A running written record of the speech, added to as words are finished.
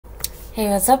Hey,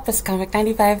 what's up? It's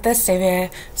Comic95, the Savior.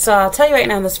 So I'll tell you right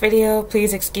now in this video,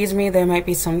 please excuse me, there might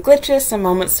be some glitches, some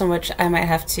moments in which I might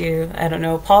have to, I don't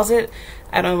know, pause it.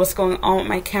 I don't know what's going on with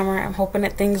my camera. I'm hoping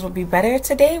that things will be better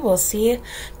today. We'll see,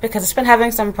 because it's been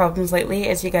having some problems lately,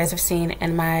 as you guys have seen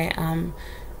in my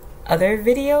other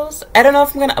videos. I don't know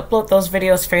if I'm going to upload those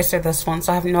videos first or this one,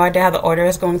 so I have no idea how the order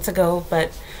is going to go,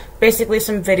 but basically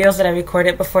some videos that I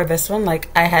recorded before this one, like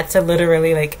I had to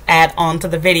literally like add on to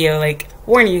the video, like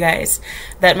warn you guys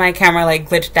that my camera like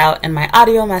glitched out and my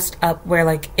audio messed up where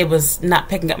like it was not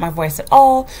picking up my voice at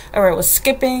all, or it was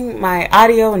skipping my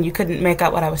audio and you couldn't make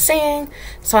out what I was saying,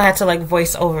 so I had to like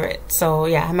voice over it. So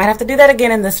yeah, I might have to do that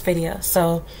again in this video.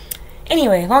 So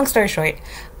anyway, long story short,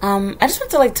 I just want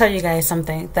to like tell you guys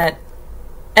something that,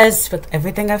 as with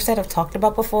everything I've said, I've talked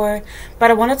about before,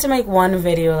 but I wanted to make one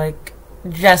video like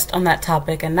just on that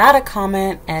topic, and not a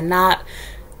comment and not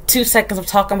 2 seconds of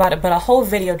talking about it, but a whole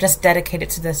video just dedicated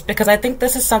to this, because I think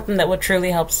this is something that would truly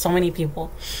help so many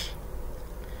people.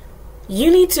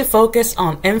 You need to focus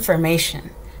on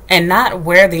information and not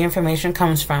where the information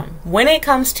comes from when it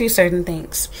comes to certain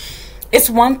things. It's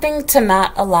one thing to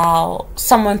not allow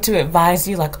someone to advise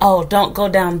you like, oh, don't go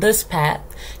down this path,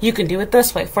 you can do it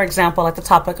this way, for example, like the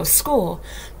topic of school,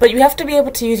 but you have to be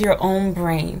able to use your own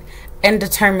brain and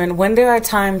determine when there are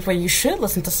times where you should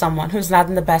listen to someone who's not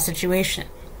in the best situation.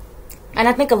 And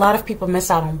I think a lot of people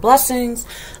miss out on blessings,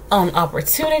 on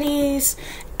opportunities,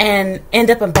 and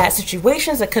end up in bad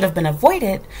situations that could have been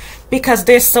avoided because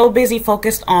they're so busy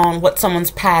focused on what someone's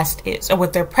past is or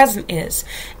what their present is.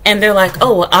 And they're like,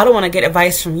 oh, well, I don't want to get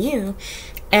advice from you.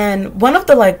 And one of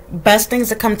the like best things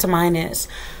that come to mind is,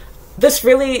 this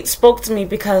really spoke to me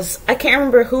because I can't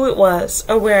remember who it was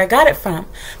or where I got it from,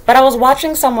 but I was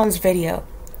watching someone's video,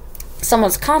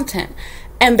 someone's content,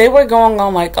 and they were going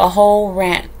on like a whole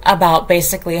rant about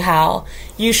basically how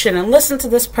you shouldn't listen to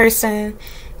this person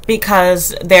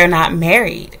because they're not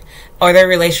married or their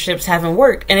relationships haven't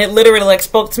worked. And it literally like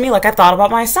spoke to me, like I thought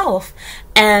about myself.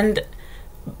 And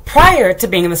prior to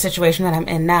being in the situation that I'm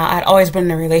in now, I'd always been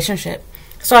in a relationship.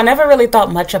 So I never really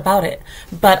thought much about it,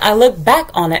 but I look back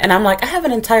on it and I'm like, I have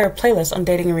an entire playlist on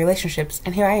dating and relationships,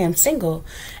 and here I am single.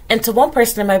 And to one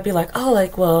person it might be like, oh,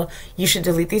 like, well, you should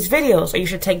delete these videos, or you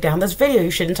should take down this video,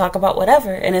 you shouldn't talk about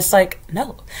whatever. And it's like,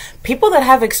 no. People that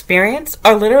have experience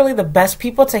are literally the best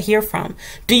people to hear from.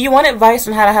 Do you want advice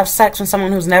on how to have sex from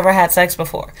someone who's never had sex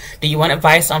before? Do you want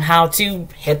advice on how to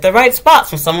hit the right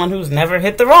spots from someone who's never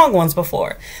hit the wrong ones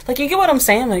before? Like, you get what I'm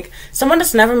saying? Like, someone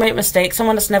that's never made mistakes,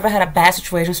 someone that's never had a bad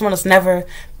situation, someone that's never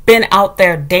been out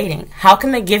there dating, how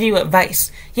can they give you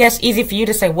advice? Yes, easy for you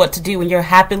to say what to do when you're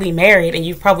happily married and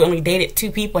you've probably only dated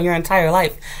 2 people in your entire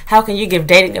life. How can you give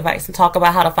dating advice and talk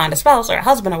about how to find a spouse or a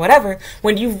husband or whatever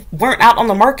when you weren't out on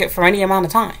the market for any amount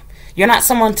of time? You're not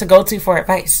someone to go to for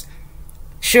advice.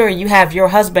 Sure, you have your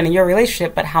husband and your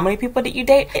relationship, but how many people did you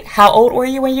date? How old were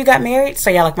you when you got married? So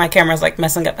yeah, like my camera's like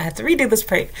messing up. I had to redo this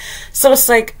break. So it's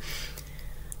like,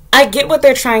 I get what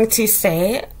they're trying to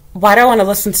say. Why do I want to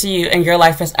listen to you and your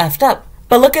life is effed up?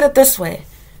 But look at it this way.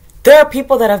 There are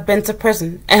people that have been to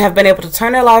prison and have been able to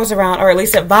turn their lives around, or at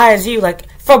least advise you, like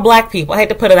for black people. I hate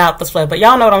to put it out this way, but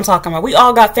y'all know what I'm talking about. We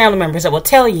all got family members that will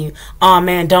tell you, oh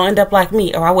man, don't end up like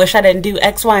me, or I wish I didn't do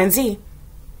X, Y, and Z.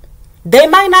 They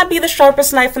might not be the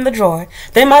sharpest knife in the drawer.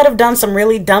 They might have done some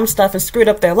really dumb stuff and screwed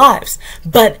up their lives.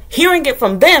 But hearing it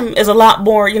from them is a lot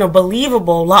more,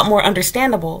 believable, a lot more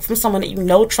understandable from someone that you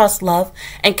know, trust, love,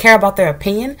 and care about their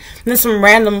opinion than some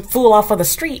random fool off of the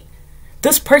street.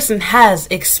 This person has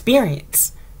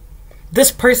experience.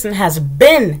 This person has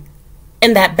been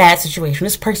in that bad situation.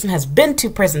 This person has been to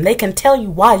prison. They can tell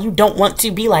you why you don't want to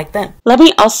be like them. Let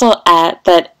me also add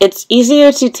that it's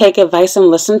easier to take advice and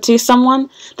listen to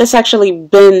someone that's actually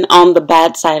been on the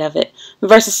bad side of it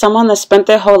versus someone that spent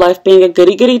their whole life being a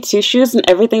goody-goody two-shoes and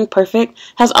everything perfect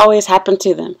has always happened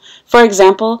to them. For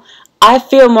example, I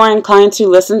feel more inclined to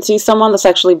listen to someone that's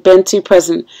actually been to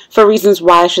prison for reasons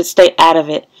why I should stay out of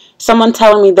it. Someone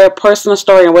telling me their personal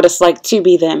story and what it's like to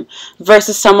be them,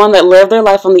 versus someone that lived their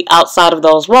life on the outside of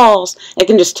those walls and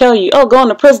can just tell you, oh, going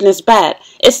to prison is bad.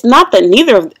 It's not that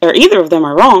either of them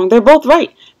are wrong. They're both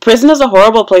right. Prison is a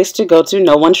horrible place to go to.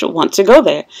 No one should want to go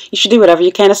there. You should do whatever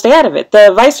you can to stay out of it. The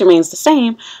advice remains the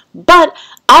same, but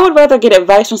I would rather get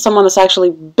advice from someone that's actually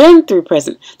been through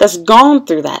prison, that's gone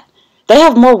through that. They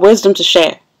have more wisdom to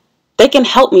share. They can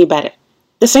help me better.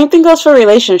 The same thing goes for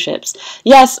relationships.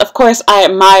 Yes, of course, I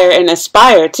admire and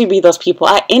aspire to be those people.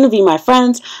 I envy my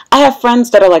friends. I have friends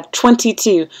that are like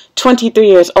 22, 23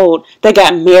 years old that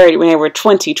got married when they were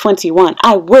 20, 21.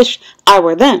 I wish I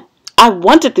were them. I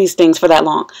wanted these things for that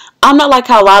long. I'm not like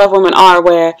how a lot of women are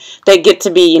where they get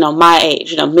to be, you know, my age,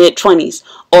 you know, mid-20s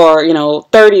or, you know,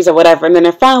 30s or whatever. And then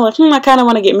they're finally like, I kind of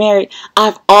want to get married.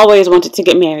 I've always wanted to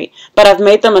get married. But I've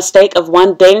made the mistake of,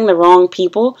 one, dating the wrong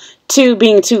people, two,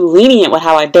 being too lenient with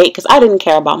how I date because I didn't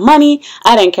care about money.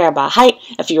 I didn't care about height.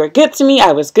 If you were good to me,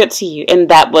 I was good to you. And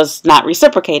that was not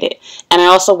reciprocated. And I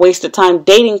also wasted time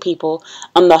dating people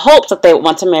on the hopes that they would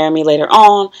want to marry me later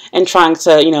on and trying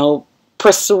to, you know,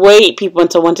 persuade people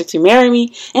into wanting to marry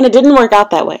me, and it didn't work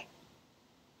out that way.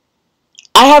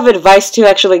 I have advice to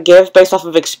actually give based off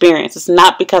of experience. It's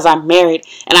not because I'm married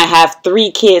and I have 3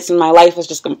 kids and my life is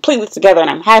just completely together and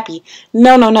I'm happy.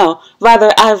 No, no, no. Rather,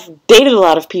 I've dated a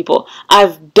lot of people.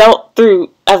 I've been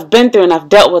through and I've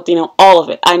dealt with, you know, all of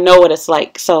it. I know what it's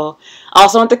like. So I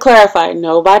also want to clarify,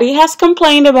 nobody has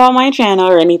complained about my channel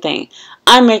or anything.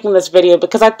 I'm making this video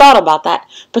because I thought about that,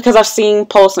 because I've seen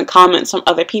posts and comments from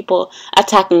other people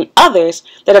attacking others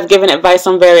that have given advice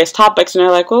on various topics, and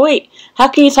they're like, well, wait, how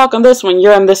can you talk on this when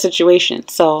you're in this situation?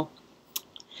 So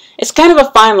it's kind of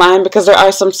a fine line, because there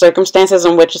are some circumstances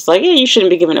in which it's like, yeah, you shouldn't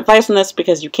be giving advice on this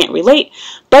because you can't relate.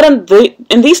 But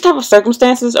in these type of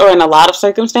circumstances, or in a lot of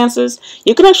circumstances,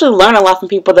 you can actually learn a lot from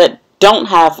people that don't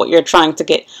have what you're trying to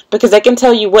get, because they can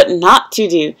tell you what not to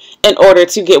do in order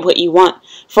to get what you want.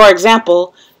 For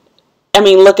example, I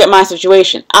mean, look at my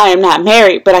situation. I am not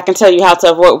married, but I can tell you how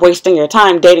to avoid wasting your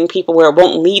time dating people where it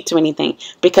won't lead to anything,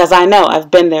 because I know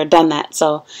I've been there, done that.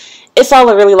 So it's all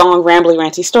a really long, rambly,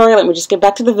 ranty story. Let me just get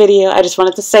back to the video. I just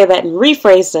wanted to say that and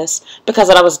rephrase this, because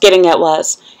what I was getting at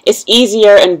was, it's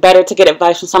easier and better to get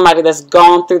advice from somebody that's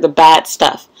gone through the bad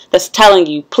stuff, that's telling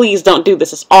you, please don't do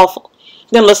this, it's awful,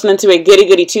 than listening to a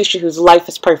goody-goody two-shoe whose life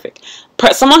is perfect.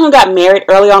 Someone who got married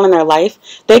early on in their life,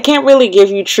 they can't really give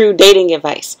you true dating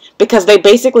advice, because they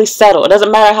basically settle. It doesn't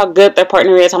matter how good their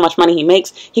partner is, how much money he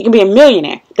makes. He can be a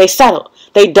millionaire. They settle.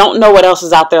 They don't know what else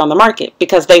is out there on the market,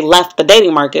 because they left the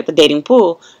dating market, the dating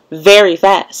pool, very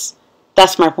fast.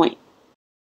 That's my point.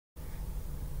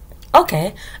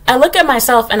 Okay, I look at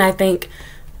myself and I think,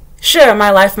 sure, my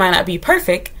life might not be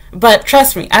perfect, but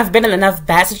trust me, I've been in enough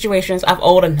bad situations. I've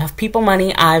owed enough people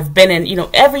money. I've been in, you know,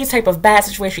 every type of bad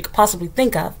situation you could possibly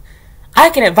think of. I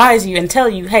can advise you and tell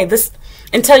you, hey, this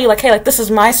is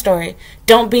my story.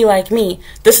 Don't be like me.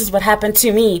 This is what happened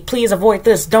to me. Please avoid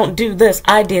this. Don't do this.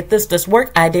 I did this. This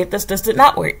worked. I did this. This did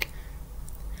not work.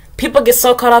 People get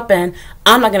so caught up in,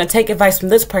 I'm not going to take advice from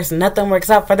this person. Nothing works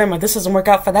out for them, or this doesn't work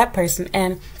out for that person.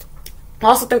 And I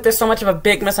also think there's so much of a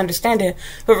big misunderstanding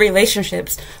with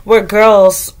relationships where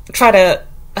girls try to,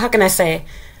 how can I say,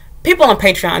 people on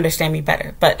Patreon understand me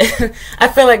better, but I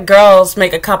feel like girls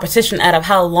make a competition out of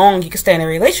how long you can stay in a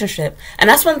relationship. And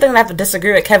that's one thing that I have to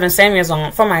disagree with Kevin Samuels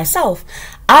on for myself.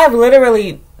 I've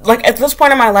literally, like, at this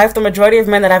point in my life, the majority of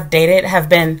men that I've dated have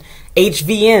been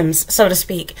HVMs, so to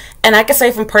speak. And I can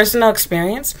say from personal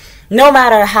experience, no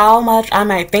matter how much I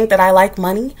might think that I like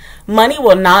money, money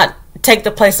will not take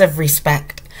the place of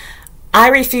respect. I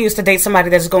refuse to date somebody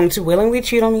that's going to willingly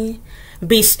cheat on me,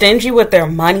 be stingy with their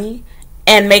money,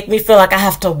 and make me feel like I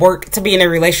have to work to be in a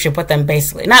relationship with them,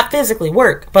 basically. Not physically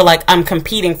work, but like I'm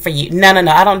competing for you. No, no,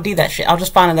 no, I don't do that shit. I'll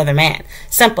just find another man.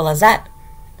 Simple as that.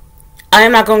 I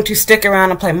am not going to stick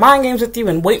around and play mind games with you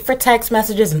and wait for text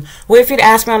messages and wait for you to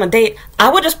ask me on a date. I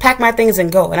would just pack my things and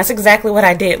go. And that's exactly what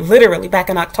I did, literally, back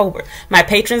in October. My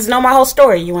patrons know my whole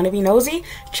story. You want to be nosy?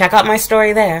 Check out my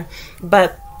story there.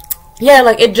 But yeah,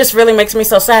 like, it just really makes me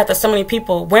so sad that so many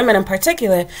people, women in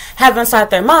particular, have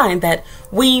inside their mind that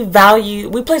we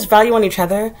place value on each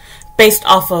other based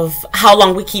off of how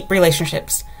long we keep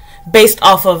relationships, based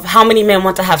off of how many men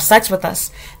want to have sex with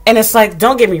us. And it's like,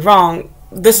 don't get me wrong,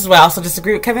 this is where I also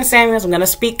disagree with Kevin Samuels. I'm going to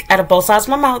speak out of both sides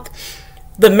of my mouth.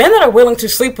 The men that are willing to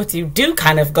sleep with you do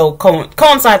kind of go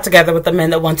coincide together with the men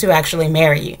that want to actually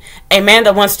marry you. A man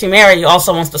that wants to marry you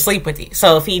also wants to sleep with you.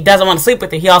 So if he doesn't want to sleep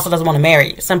with you, he also doesn't want to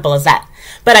marry you. Simple as that.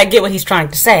 But I get what he's trying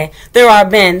to say. There are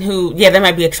men who, yeah, they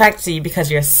might be attracted to you because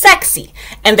you're sexy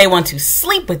and they want to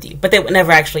sleep with you, but they would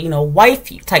never actually, you know,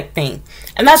 wife you type thing.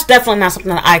 And that's definitely not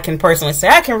something that I can personally say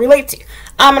I can relate to.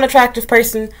 I'm an attractive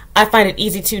person. I find it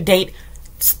easy to date.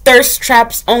 Thirst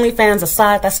traps, OnlyFans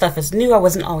aside, that stuff is new. I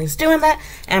wasn't always doing that.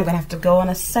 And I'm going to have to go in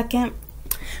a second.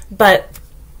 But,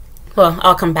 well,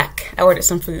 I'll come back. I ordered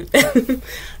some food.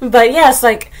 But yeah, it's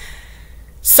like,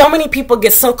 so many people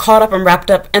get so caught up and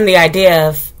wrapped up in the idea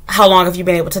of how long have you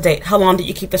been able to date? How long did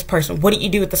you keep this person? What did you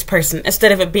do with this person?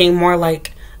 Instead of it being more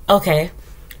like, okay,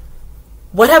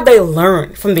 what have they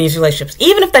learned from these relationships?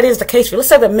 Even if that is the case, let's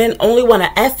say that men only want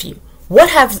to F you. what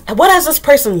has this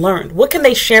person learned? What can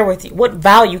they share with you? What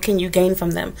value can you gain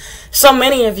from them? So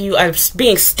many of you are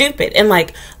being stupid and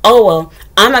like, oh, well,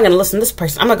 I'm not going to listen to this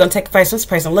person. I'm not going to take advice from this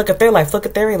person. Look at their life. Look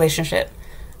at their relationship.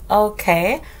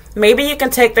 Okay. Maybe you can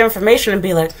take their information and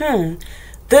be like,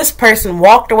 this person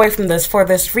walked away from this for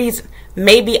this reason.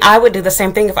 Maybe I would do the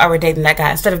same thing if I were dating that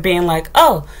guy. Instead of being like,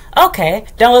 oh, okay,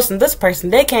 don't listen to this person.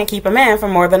 They can't keep a man for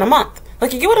more than a month.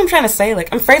 Like, you get what I'm trying to say?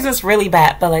 Like, I'm phrasing this really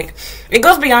bad, but like, it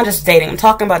goes beyond just dating. I'm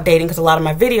talking about dating because a lot of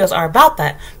my videos are about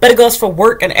that. But it goes for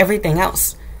work and everything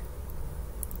else.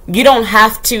 You don't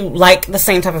have to like the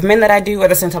same type of men that I do or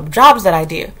the same type of jobs that I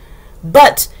do.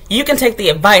 But you can take the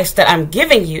advice that I'm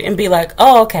giving you and be like,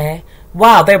 oh, okay,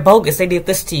 wow, they're bogus. They did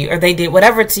this to you, or they did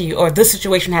whatever to you, or this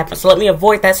situation happened, so let me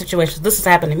avoid that situation. This has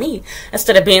happened to me.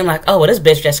 Instead of being like, oh, well, this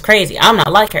bitch just crazy. I'm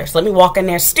not like her, so let me walk in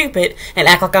there stupid and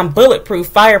act like I'm bulletproof,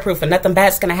 fireproof, and nothing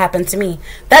bad's going to happen to me.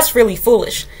 That's really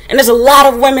foolish. And there's a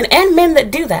lot of women and men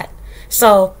that do that.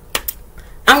 So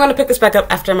I'm going to pick this back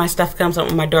up after my stuff comes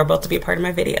up on my doorbell to be a part of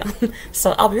my video.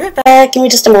 So I'll be right back. Give me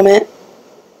just a moment.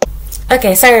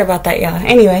 Okay, sorry about that, y'all.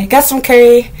 Anyway, got some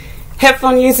curry.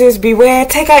 Headphone users, beware.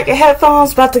 Take out your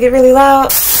headphones. About to get really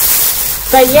loud.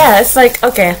 But yeah, it's like,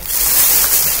 okay.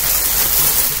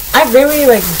 I really,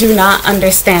 like, do not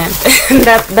understand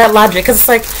that logic. Because it's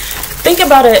like, think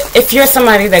about it if you're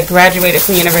somebody that graduated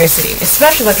from university.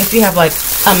 Especially, like, if you have, like,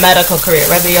 a medical career.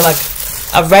 Whether you're, like,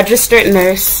 a registered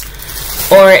nurse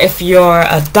or if you're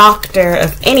a doctor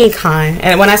of any kind.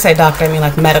 And when I say doctor, I mean,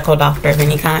 like, medical doctor of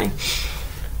any kind.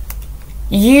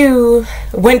 You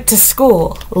went to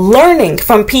school learning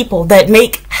from people that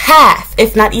make half,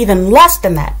 if not even less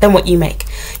than that, than what you make.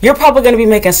 You're probably going to be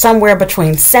making somewhere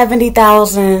between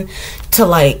 $70,000 to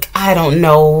like, I don't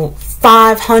know,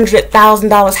 $500,000,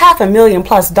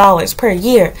 $500,000+ per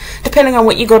year, depending on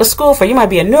what you go to school for. You might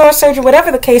be a neurosurgeon,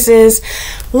 whatever the case is.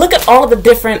 Look at all of the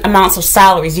different amounts of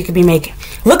salaries you could be making.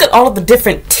 Look at all of the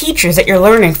different teachers that you're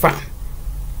learning from.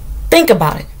 Think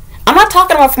about it. I'm not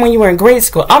talking about from when you were in grade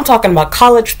school. I'm talking about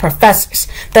college professors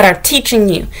that are teaching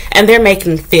you, and they're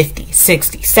making $50,000,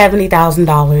 $60,000,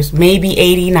 $70,000, maybe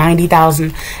 $80,000,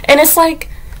 $90,000. And it's like,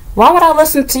 why would I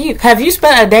listen to you? Have you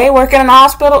spent a day working in a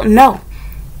hospital? No.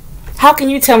 How can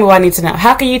you tell me what I need to know?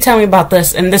 How can you tell me about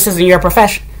this and this isn't your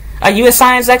profession? Are you a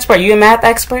science expert? Are you a math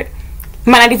expert? It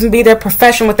might not even be their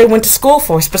profession, what they went to school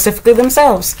for, specifically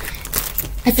themselves.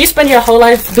 If you spend your whole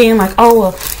life being like, oh,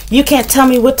 well, you can't tell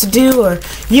me what to do, or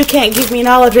you can't give me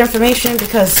knowledge or information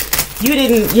because you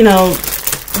didn't, you know,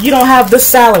 you don't have this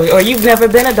salary, or you've never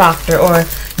been a doctor, or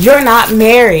you're not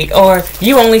married, or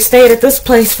you only stayed at this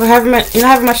place for however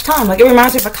much time. Like, it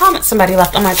reminds me of a comment somebody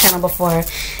left on my channel before.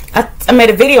 I made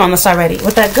a video on this already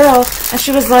with that girl, and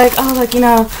she was like, oh, like, you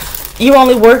know, you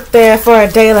only worked there for a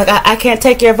day. Like, I can't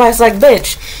take your advice. Like,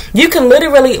 bitch, you can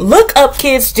literally look up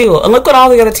Kids Duel and look at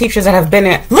all the other teachers that have been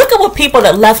there. Look at what people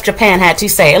that left Japan had to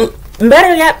say. And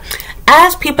better yet,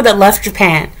 ask people that left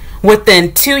Japan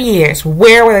within 2 years,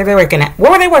 where were they working at? Where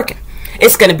were they working?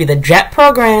 It's going to be the JET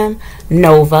program,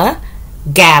 Nova,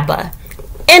 GABA,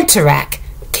 Interact,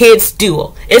 Kids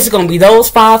Duel. It's going to be those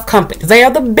 5 companies. They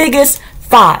are the biggest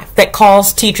 5 that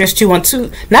cause teachers to want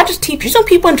to, not just teachers, some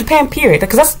people in Japan, period,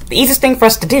 because that's the easiest thing for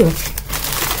us to do,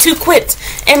 to quit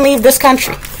and leave this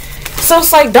country. So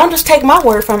it's like, don't just take my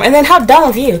word from it. And then how dumb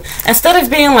of you. Instead of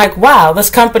being like, wow, this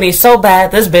company is so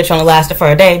bad, this bitch only lasted for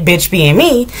a day, bitch being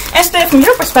me. Instead, from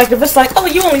your perspective, it's like, oh,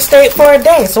 you only stayed for a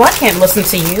day, so I can't listen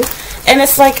to you. And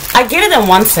it's like, I get it in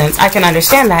one sense, I can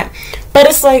understand that. But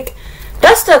it's like,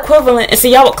 that's the equivalent, and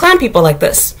see, y'all would clown people like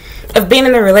this, of being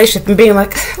in a relationship and being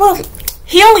like, well,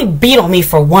 he only beat on me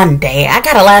for 1 day. I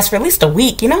gotta last for at least a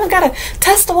week. You know, I gotta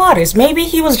test the waters. Maybe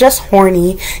he was just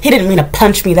horny. He didn't mean to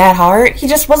punch me that hard. He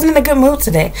just wasn't in a good mood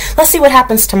today. Let's see what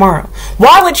happens tomorrow.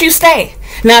 Why would you stay?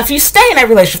 Now, if you stay in that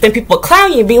relationship, then people would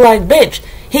clown you and be like, bitch,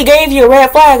 he gave you a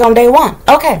red flag on day 1.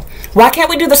 Okay, why can't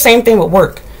we do the same thing with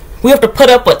work? We have to put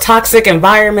up with toxic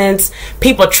environments,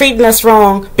 people treating us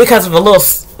wrong because of a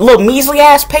little measly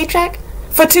ass paycheck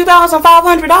for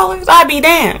 $2,500. I'd be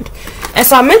damned. And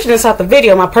so I mentioned this out the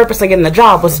video. My purpose in getting the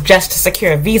job was just to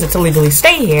secure a visa to legally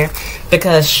stay here.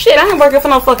 Because, shit, I ain't working for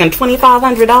no fucking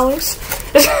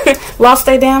 $2,500. Lost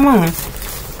their damn mind.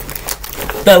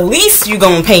 The least you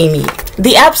gonna pay me,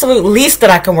 the absolute least that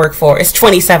I can work for is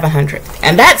 $2,700.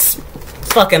 And that's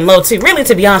fucking low too. Really,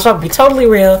 to be honest, I'll be totally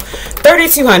real,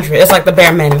 $3,200 is like the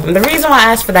bare minimum. And the reason why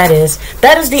I asked for that is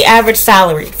the average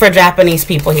salary for Japanese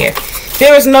people here.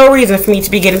 There is no reason for me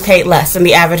to be getting paid less than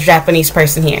the average Japanese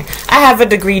person here. I have a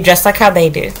degree just like how they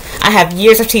do. I have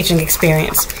years of teaching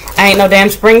experience. I ain't no damn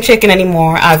spring chicken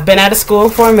anymore. I've been out of school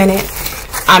for a minute.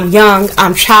 I'm young.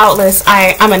 I'm childless.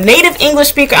 I'm a native English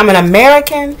speaker. I'm an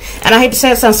American. And I hate to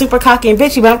say it sounds super cocky and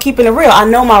bitchy, but I'm keeping it real. I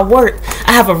know my worth.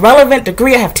 I have a relevant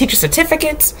degree. I have teacher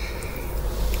certificates.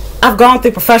 I've gone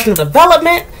through professional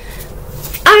development.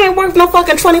 I ain't worth no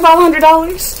fucking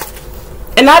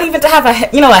 $2,500. And not even to have a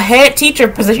head teacher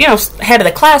position, head of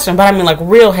the classroom, but I mean like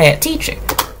real head teacher.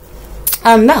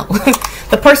 No.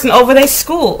 The person over their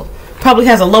school probably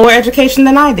has a lower education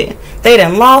than I did. They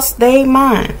done lost their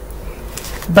mind.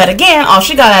 But again, all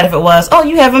she got out of it was, oh,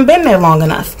 you haven't been there long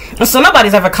enough. And so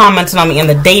nobody's ever commented on me in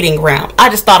the dating realm. I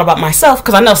just thought about myself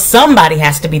because I know somebody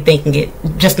has to be thinking it.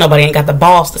 Just nobody ain't got the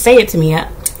balls to say it to me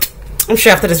yet. I'm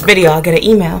sure after this video I'll get an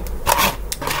email.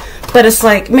 But it's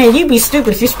like, man, you'd be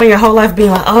stupid if you spend your whole life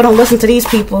being like, oh, don't listen to these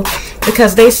people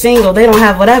because they single, they don't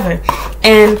have whatever.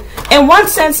 And in one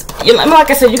sense, like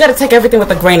I said, you got to take everything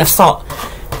with a grain of salt.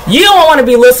 You don't want to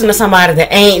be listening to somebody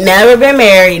that ain't never been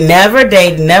married, never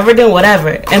dated, never done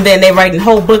whatever, and then they writing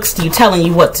whole books to you telling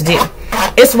you what to do.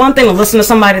 It's one thing to listen to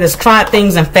somebody that's tried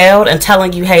things and failed and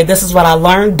telling you, hey, this is what I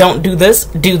learned, don't do this,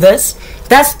 do this.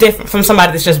 That's different from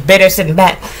somebody that's just bitter sitting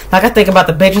back. Like I think about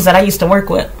the bitches that I used to work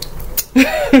with.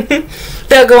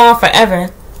 They'll go on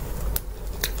forever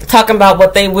talking about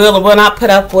what they will and will not put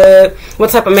up with, what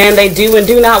type of man they do and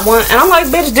do not want. And I'm like,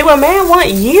 bitch, do a man want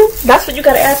you? That's what you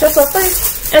gotta ask yourself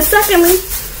first. And secondly,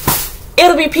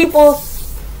 it'll be people,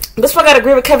 this is why I gotta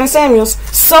agree with Kevin Samuels,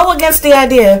 so against the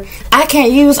idea I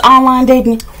can't use online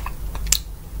dating.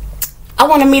 I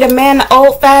want to meet a man the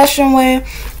old-fashioned way.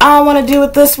 I don't want to do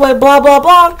it this way, blah blah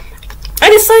blah.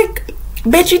 And it's like,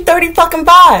 bitch, you 30 fucking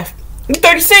 5. You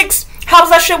 36. How's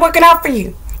that shit working out for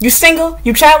you? You single?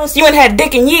 You childless? You ain't had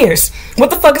dick in years. What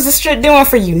the fuck is this shit doing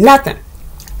for you? Nothing.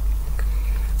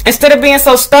 Instead of being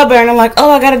so stubborn, I'm like, oh,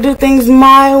 I gotta do things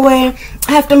my way.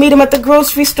 I have to meet him at the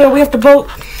grocery store. We have to both,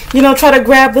 try to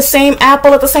grab the same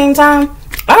apple at the same time.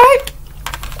 Alright.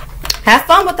 Have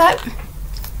fun with that.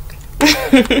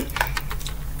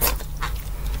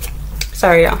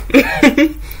 Sorry, y'all.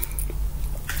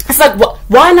 It's like,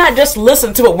 why not just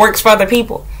listen to what works for other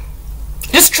people?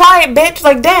 Just try it, bitch.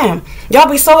 Like, damn. Y'all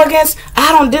be so against,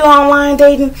 I don't do online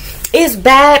dating. It's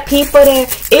bad people there.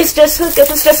 It's just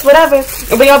hookups. It's just whatever.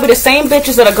 But y'all be the same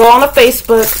bitches that'll go on a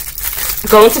Facebook,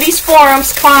 go into these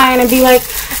forums crying and be like,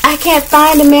 I can't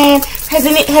find a man. Have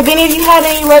any of you had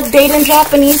any luck dating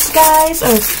Japanese guys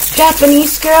or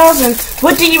Japanese girls? And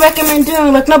what do you recommend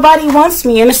doing? Like, nobody wants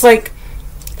me. And it's like,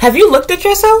 have you looked at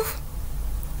yourself?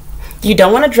 You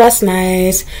don't want to dress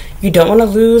nice. You don't want to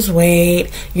lose weight.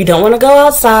 You don't want to go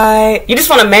outside. You just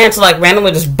want a man to like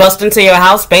randomly just bust into your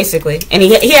house, basically. And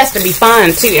he has to be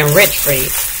fine too and rich for you.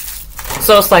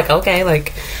 So it's like, okay,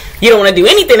 like you don't want to do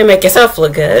anything to make yourself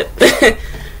look good.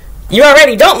 You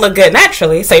already don't look good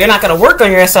naturally, so you're not going to work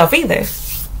on yourself either.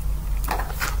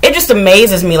 It just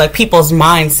amazes me, like people's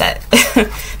mindset.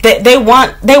 they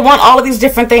want all of these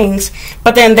different things,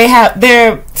 but then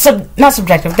they're not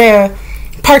subjective. They're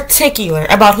particular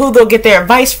about who they'll get their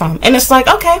advice from. And it's like,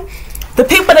 okay, the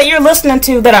people that you're listening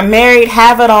to that are married,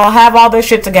 have it all, have all their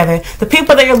shit together, the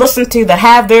people that you're listening to that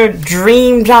have their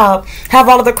dream job, have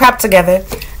all of their crap together,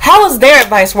 how is their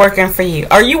advice working for you?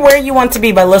 Are you where you want to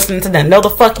be by listening to them? No,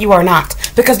 the fuck you are not.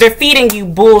 Because they're feeding you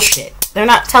bullshit. They're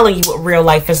not telling you what real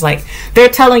life is like. They're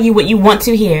telling you what you want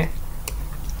to hear.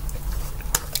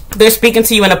 They're speaking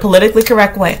to you in a politically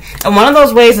correct way. And one of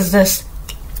those ways is this.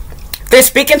 They're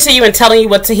speaking to you and telling you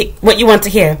what you want to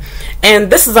hear.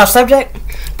 And this is our subject,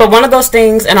 but one of those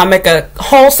things, and I'll make a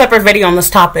whole separate video on this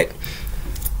topic.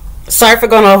 Sorry for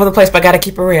going all over the place, but I gotta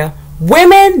keep it real.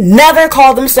 Women never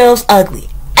call themselves ugly.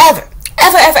 Ever.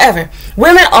 Ever, ever, ever.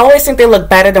 Women always think they look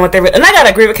better than what they really... And I gotta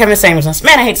agree with Kevin Samuels.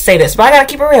 Man, I hate to say this, but I gotta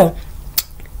keep it real.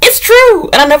 It's true,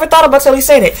 and I never thought about it till he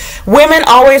said it. Women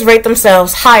always rate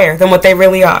themselves higher than what they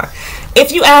really are.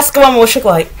 If you ask a woman what she look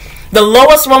like, the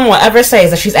lowest woman will ever say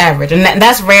is that she's average. And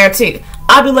that's rare, too.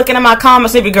 I'll be looking at my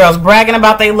comments, there be girls bragging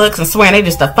about their looks and swearing they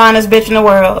just the finest bitch in the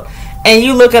world. And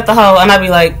you look at the hoe, and I'll be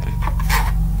like,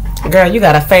 girl, you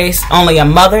got a face only a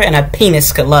mother and a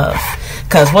penis could love.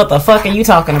 Because what the fuck are you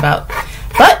talking about?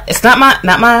 But it's not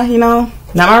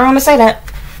my room to say that.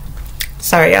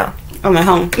 Sorry, y'all. I'm at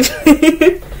home.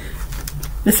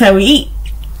 That's how we eat.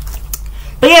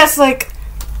 But yeah, it's like,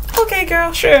 okay,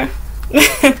 girl, sure.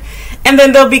 And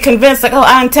then they'll be convinced, like, oh,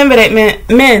 I intimidate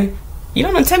men. You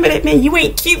don't intimidate men. You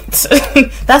ain't cute.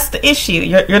 That's the issue.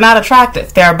 You're not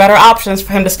attractive. There are better options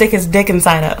for him to stick his dick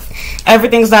inside of.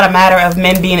 Everything's not a matter of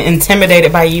men being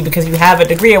intimidated by you because you have a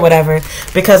degree or whatever,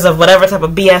 because of whatever type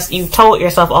of BS you've told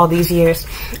yourself all these years.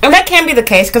 And that can be the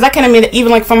case, because I can admit it,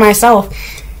 even like for myself.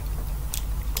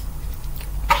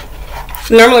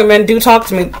 Normally men do talk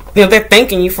to me, you know, they're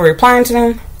thanking you for replying to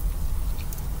them.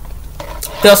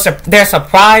 They're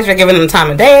surprised you're giving them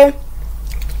time of day,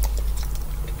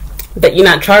 that you're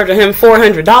not charging him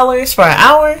 $400 for an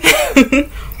hour.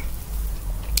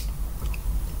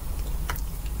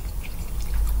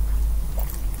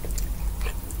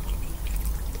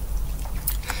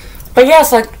 But yeah,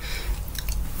 it's like,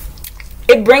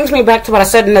 it brings me back to what I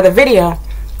said in another video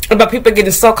about people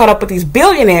getting so caught up with these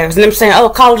billionaires and them saying, oh,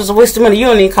 college is a waste of money, you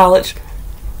don't need college.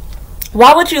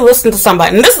 Why would you listen to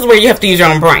somebody? And this is where you have to use your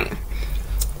own brain.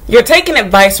 You're taking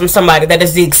advice from somebody that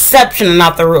is the exception and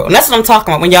not the rule. And that's what I'm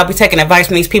talking about when y'all be taking advice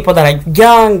from these people that are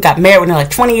young, got married when they're like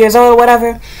 20 years old or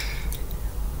whatever.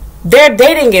 Their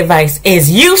dating advice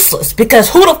is useless, because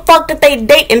who the fuck did they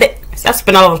date? And that's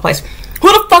been all over the place.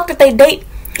 Who the fuck did they date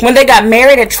when they got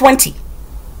married at 20?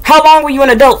 How long were you an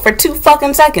adult? For 2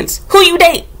 fucking seconds. Who you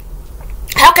date?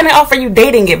 How can I offer you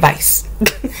dating advice?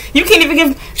 You can't even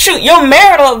give... Shoot, your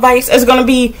marital advice is going to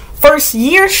be first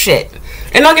year shit.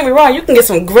 And don't get me wrong, you can get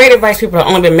some great advice people that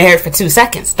only been married for 2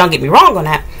 seconds. Don't get me wrong on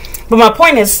that. But my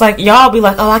point is, like, y'all be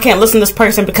like, oh, I can't listen to this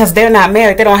person because they're not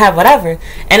married, they don't have whatever.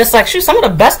 And it's like, shoot, some of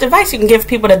the best advice you can give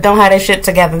people that don't have their shit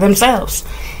together themselves.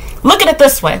 Look at it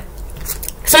this way.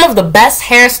 Some of the best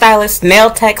hairstylists, nail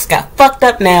techs got fucked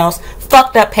up nails,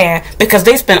 fucked up hair, because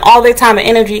they spend all their time and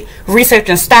energy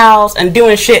researching styles and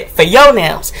doing shit for your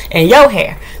nails and your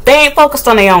hair. They ain't focused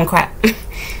on their own crap.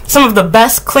 Some of the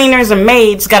best cleaners and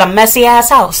maids got a messy ass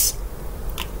house.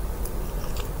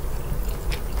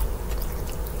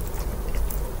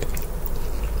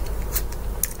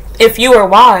 If you were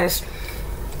wise,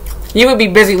 you would be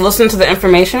busy listening to the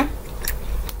information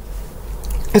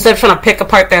instead of trying to pick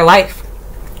apart their life.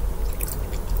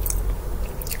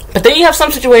 But then you have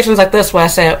some situations like this where I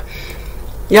said,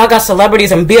 y'all got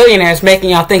celebrities and billionaires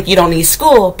making y'all think you don't need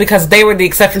school because they were the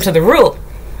exception to the rule.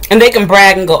 And they can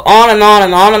brag and go on and on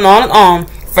and on and on and on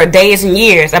for days and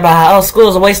years about how, oh, school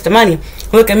is a waste of money.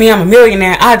 Look at me, I'm a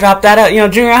millionaire. I dropped that out, you know,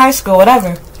 junior high school,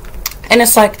 whatever. And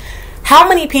it's like, how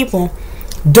many people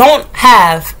don't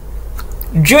have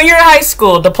junior high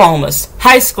school diplomas,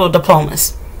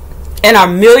 and are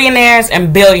millionaires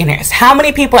and billionaires? How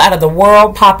many people out of the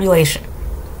world population?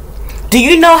 Do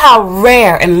you know how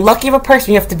rare and lucky of a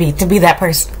person you have to be that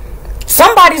person?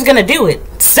 Somebody's going to do it.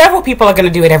 Several people are going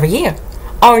to do it every year.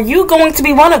 Are you going to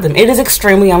be one of them? It is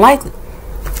extremely unlikely.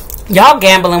 Y'all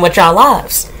gambling with y'all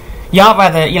lives. Y'all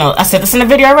rather, you know, I said this in the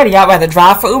video already, y'all rather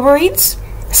drive for Uber Eats,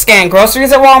 scan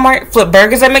groceries at Walmart, flip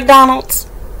burgers at McDonald's,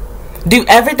 do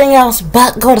everything else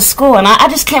but go to school. And I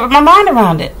just can't wrap my mind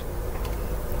around it.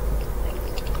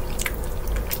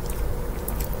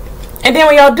 And then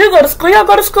when y'all do go to school, y'all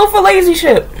go to school for lazy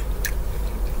shit.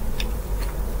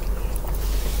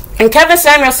 And Kevin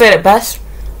Samuel said it best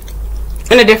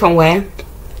in a different way,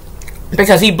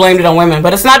 because he blamed it on women.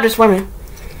 But it's not just women.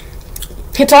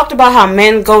 He talked about how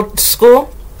men go to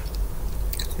school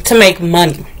to make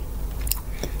money,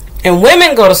 and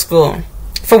women go to school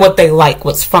for what they like,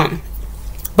 what's fun.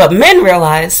 But men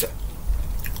realize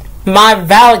my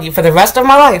value for the rest of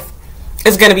my life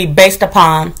is going to be based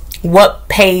upon what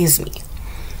pays me.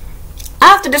 I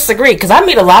have to disagree, because I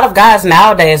meet a lot of guys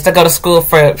nowadays that go to school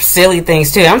for silly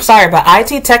things too. I'm sorry, but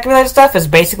IT tech related stuff is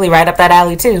basically right up that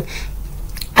alley too.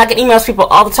 I get emails from people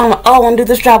all the time like, oh, I want to do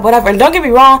this job, whatever. And don't get me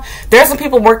wrong, there's some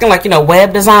people working like, you know,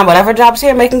 web design, whatever jobs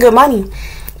here, making good money.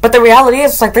 But the reality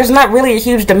is, it's like, there's not really a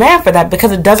huge demand for that,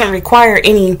 because it doesn't require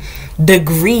any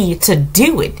degree to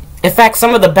do it. In fact,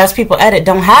 some of the best people at it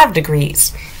don't have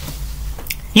degrees.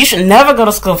 You should never go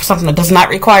to school for something that does not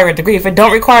require a degree. If it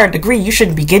don't require a degree, you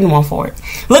shouldn't be getting one for it.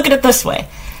 Look at it this way.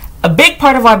 A big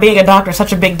part of why being a doctor is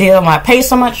such a big deal and why it pays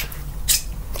so much,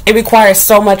 it requires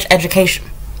so much education.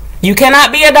 You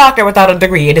cannot be a doctor without a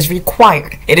degree. It is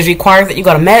required. It is required that you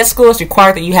go to med school. It's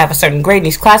required that you have a certain grade in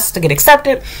these classes to get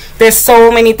accepted. There's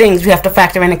so many things you have to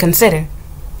factor in and consider.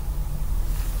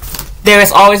 There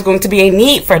is always going to be a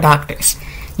need for doctors.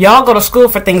 Y'all go to school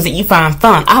for things that you find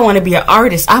fun. I want to be an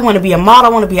artist. I want to be a model.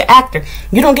 I want to be an actor.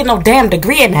 You don't get no damn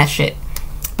degree in that shit.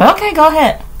 But okay, go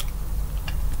ahead.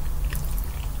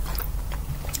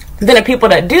 Then the people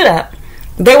that do that,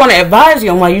 they want to advise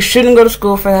you on why you shouldn't go to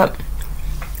school for that.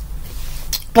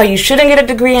 Why you shouldn't get a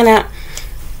degree in that.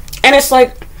 And it's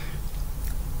like,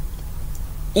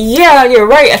 yeah, you're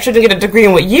right, I shouldn't get a degree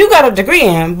in what you got a degree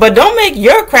in, but don't make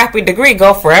your crappy degree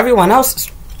go for everyone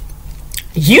else's.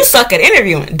 You suck at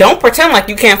interviewing. Don't pretend like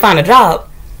you can't find a job.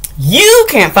 You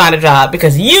can't find a job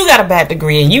because you got a bad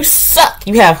degree and you suck.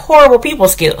 You have horrible people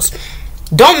skills.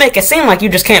 Don't make it seem like you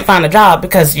just can't find a job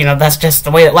because, you know, that's just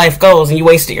the way that life goes and you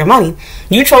wasted your money.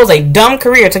 You chose a dumb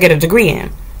career to get a degree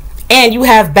in. and you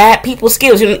have bad people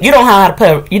skills. You don't know how to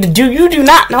put you do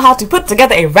not know how to put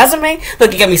together a resume.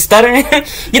 Look, you got me stuttering.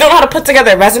 You don't know how to put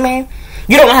together a resume.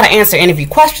 You don't know how to answer interview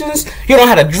questions. You don't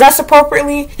know how to dress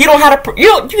appropriately. You don't know how to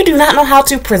you do not know how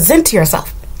to present yourself.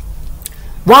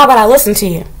 Why would I listen to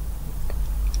you?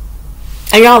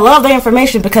 And y'all love the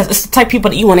information because it's the type of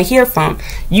people that you want to hear from.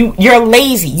 You're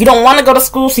lazy. You don't want to go to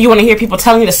school, so you want to hear people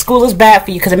telling you that school is bad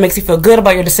for you because it makes you feel good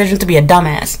about your decision to be a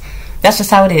dumbass. That's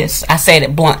just how it is. I said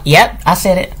it blunt. Yep, I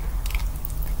said it.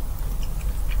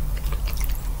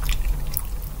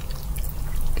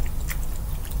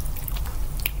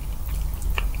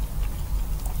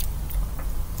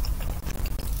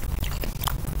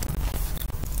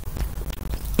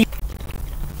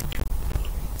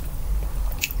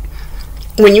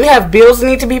 When you have bills that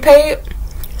need to be paid,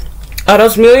 are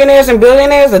those millionaires and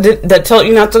billionaires that told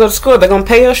you not to go to school, they're going to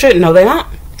pay your shit? No, they're not.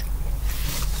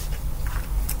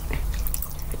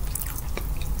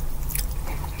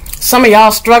 Some of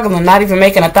y'all struggling, not even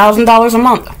making $1,000 a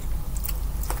month.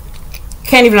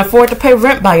 Can't even afford to pay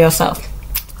rent by yourself.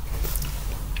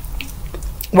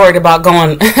 Worried about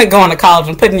going to college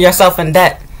and putting yourself in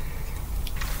debt.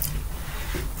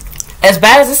 As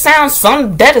bad as it sounds,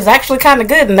 some debt is actually kind of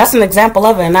good, and that's an example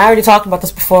of it. And I already talked about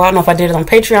this before. I don't know if I did it on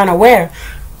Patreon or where,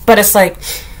 but it's like,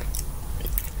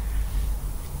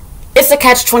 it's a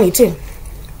catch-22.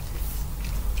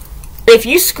 If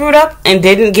you screwed up and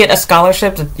didn't get a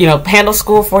scholarship to, handle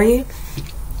school for you,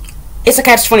 it's a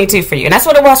catch-22 for you. And that's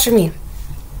what it was for me.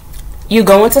 You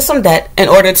go into some debt in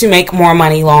order to make more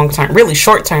money long-term, really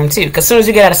short-term too, because as soon as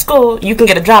you get out of school, you can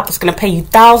get a job that's going to pay you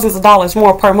thousands of dollars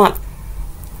more per month.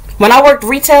 When I worked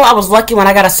retail, I was lucky when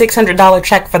I got a $600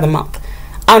 check for the month.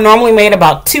 I normally made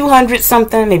about 200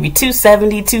 something, maybe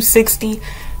 270, 260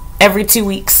 every 2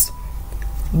 weeks.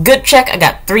 Good check, I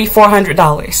got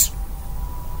 $300-400.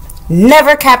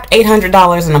 Never capped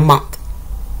 $800 in a month.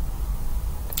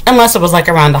 Unless it was like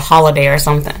around a holiday or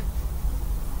something.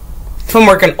 From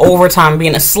working overtime,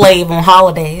 being a slave on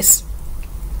holidays.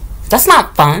 That's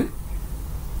not fun.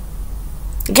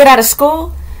 Get out of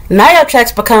school, now your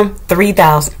checks become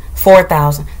 $3,000.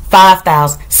 $4,000,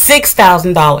 $5,000,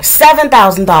 $6,000,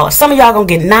 $7,000. Some of y'all gonna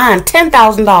get $9,000,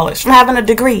 $10,000 from having a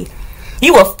degree.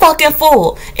 You a fucking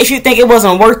fool if you think it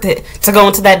wasn't worth it to go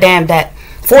into that damn debt.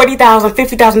 $40,000,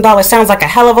 $50,000 sounds like a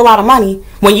hell of a lot of money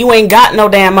when you ain't got no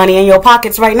damn money in your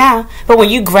pockets right now. But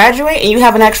when you graduate and you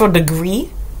have an actual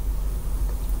degree,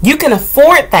 you can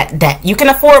afford that debt. You can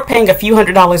afford paying a few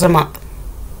 $100s a month.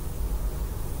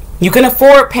 You can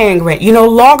afford paying rent. You no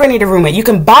longer need a roommate. You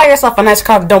can buy yourself a nice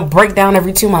car that don't break down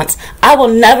every 2 months. I will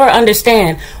never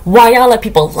understand why y'all let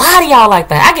people lie to y'all like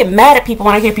that. I get mad at people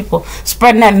when I hear people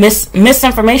spreading that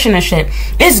misinformation and shit.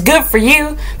 It's good for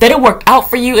you that it worked out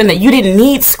for you and that you didn't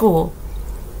need school.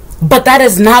 But that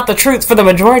is not the truth for the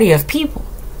majority of people.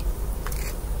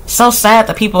 So sad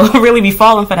that people really be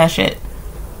falling for that shit.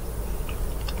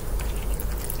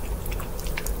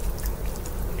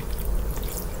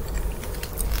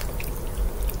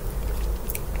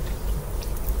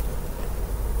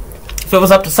 If it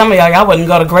was up to some of y'all wouldn't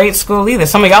go to grade school either.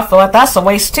 Some of y'all feel like that's a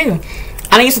waste too.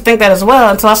 I used to think that as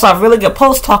well until I saw a really good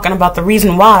post talking about the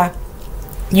reason why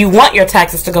you want your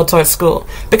taxes to go towards school.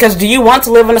 Because do you want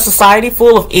to live in a society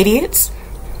full of idiots?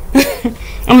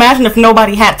 Imagine if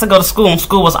nobody had to go to school and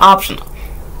school was optional.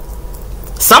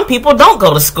 Some people don't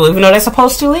go to school even though they're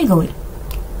supposed to legally.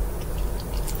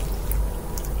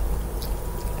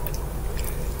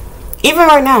 Even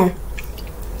right now,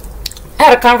 I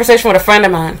had a conversation with a friend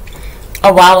of mine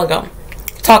a while ago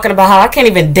talking about how I can't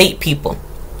even date people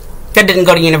that didn't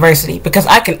go to university because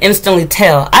I can instantly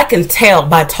tell. I can tell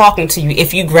by talking to you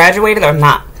if you graduated or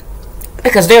not,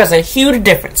 because there's a huge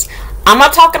difference. I'm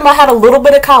not talking about had a little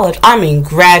bit of college. I mean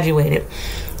graduated.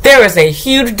 There is a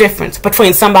huge difference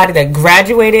between somebody that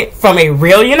graduated from a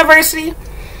real university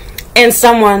and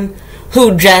someone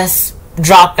who just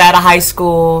dropped out of high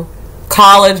school,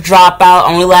 college dropout,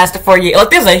 only lasted for a year.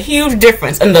 Like, there's a huge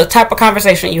difference in the type of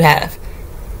conversation you have.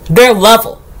 Their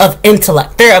level of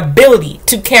intellect, their ability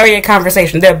to carry a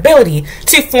conversation, their ability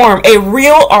to form a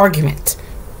real argument.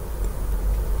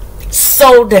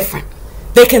 So different.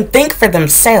 They can think for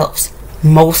themselves.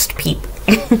 Most people.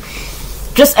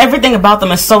 Just everything about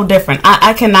them is so different.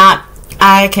 I cannot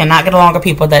get along with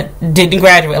people that didn't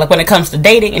graduate. Like, when it comes to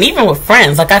dating and even with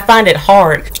friends, like, I find it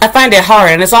hard.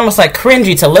 And it's almost like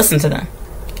cringy to listen to them.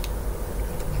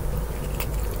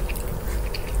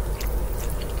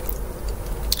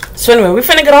 So anyway, we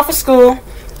finna get off of school.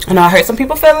 I know I hurt some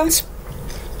people's feelings,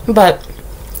 but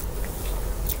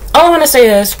all I want to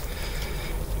say is,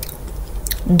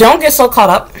 don't get so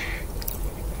caught up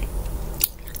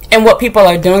in what people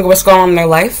are doing, what's going on in their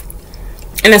life,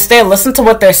 and instead listen to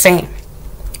what they're saying.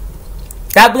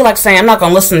 That'd be like saying, I'm not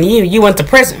going to listen to you. You went to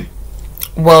prison.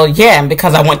 Well, yeah, and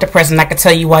because I went to prison, I could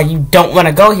tell you why you don't want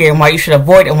to go here and why you should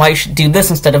avoid it and why you should do this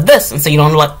instead of this. And so you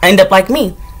don't end up like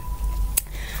me.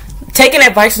 Taking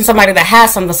advice from somebody that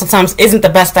has something sometimes isn't the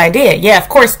best idea. Yeah, of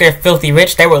course, they're filthy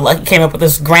rich. They were lucky, came up with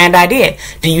this grand idea.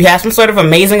 Do you have some sort of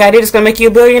amazing idea that's going to make you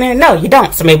a billionaire? No, you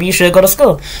don't. So maybe you should go to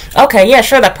school. Okay, yeah,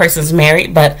 sure, that person's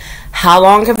married, but how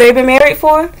long have they been married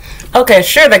for? Okay,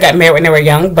 sure, they got married when they were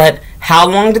young, but how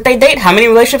long did they date? How many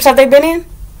relationships have they been in?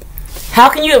 How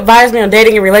can you advise me on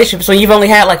dating and relationships when you've only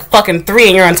had like fucking 3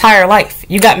 in your entire life?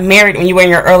 You got married when you were in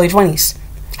your early 20s.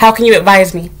 How can you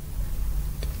advise me?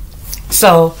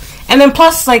 So, and then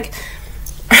plus, like,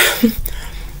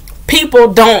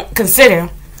 people don't consider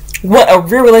what a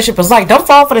real relationship is like. Don't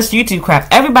fall for this YouTube crap.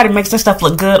 Everybody makes this stuff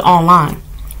look good online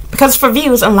because it's for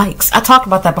views and likes. I talked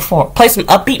about that before. Play some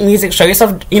upbeat music. Show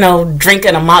yourself,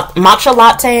 drinking a matcha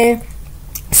latte,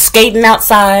 skating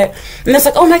outside, and it's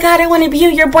like, oh my god, I want to be you.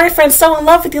 Your boyfriend's so in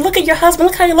love with you. Look at your husband.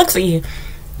 Look how he looks at you.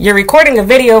 You're recording a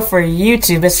video for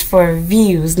YouTube. It's for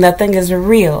views. Nothing is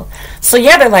real. So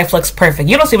yeah, their life looks perfect.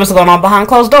 You don't see what's going on behind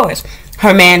closed doors.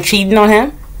 Her man cheating on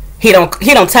him. He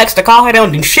don't text or call her. They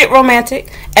don't do shit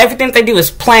romantic. Everything they do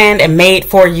is planned and made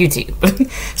for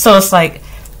YouTube. So it's like,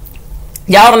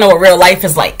 y'all don't know what real life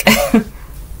is like.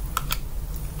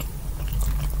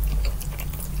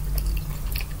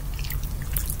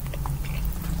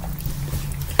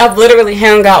 I've literally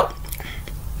hung out.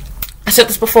 I said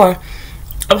this before.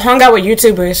 I've hung out with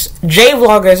YouTubers,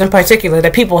 J-vloggers in particular,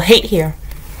 that people hate here.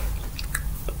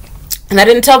 And I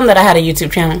didn't tell them that I had a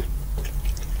YouTube channel.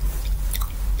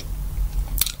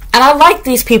 And I like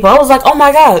these people. I was like, oh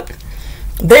my god.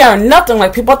 They are nothing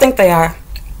like people think they are.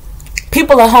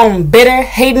 People at home bitter,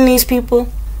 hating these people.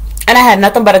 And I had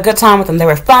nothing but a good time with them. They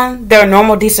were fun. They're a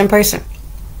normal, decent person.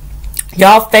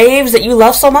 Y'all faves that you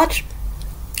love so much,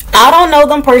 I don't know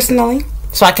them personally,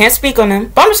 so I can't speak on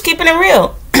them. But I'm just keeping it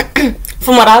real.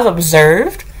 From what I've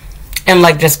observed, and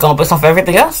like just going based off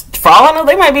everything else, for all I know,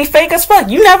 they might be fake as fuck.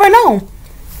 You never know.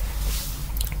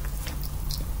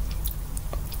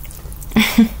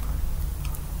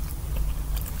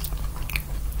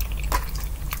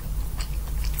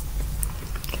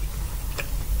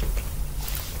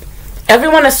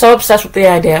 Everyone is so obsessed with the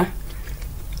idea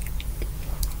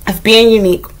of being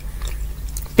unique,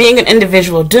 being an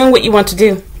individual, doing what you want to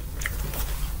do.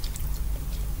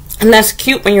 And that's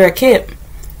cute when you're a kid.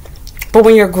 But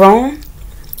when you're grown,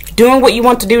 doing what you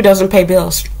want to do doesn't pay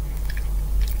bills.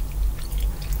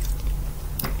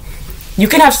 You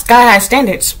can have sky-high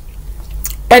standards.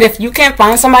 But if you can't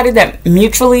find somebody that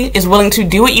mutually is willing to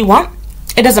do what you want,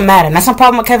 it doesn't matter. And that's no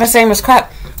problem with Kevin saying this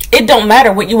crap. It don't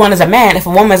matter what you want as a man if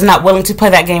a woman is not willing to play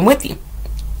that game with you.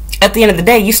 At the end of the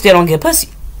day, you still don't get pussy.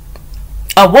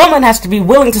 A woman has to be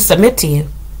willing to submit to you.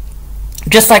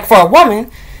 Just like for a woman,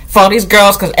 for all these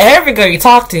girls, because every girl you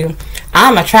talk to,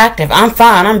 I'm attractive, I'm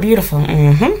fine, I'm beautiful.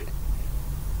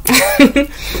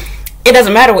 It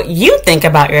doesn't matter what you think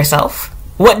about yourself.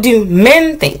 What do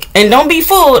men think? And don't be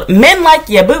fooled. Men like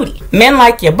your booty. Men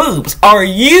like your boobs. Are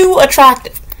you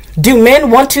attractive? Do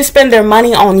men want to spend their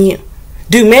money on you?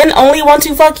 Do men only want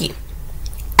to fuck you?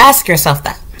 Ask yourself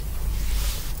that.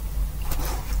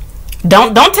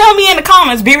 Don't tell me in the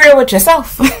comments. Be real with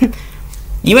yourself.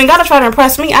 You ain't gotta try to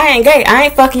impress me. I ain't gay. I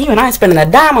ain't fucking you, and I ain't spending a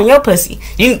dime on your pussy.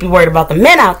 You need to be worried about the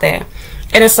men out there.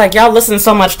 And it's like y'all listen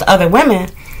so much to other women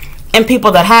and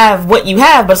people that have what you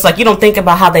have, but it's like you don't think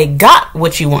about how they got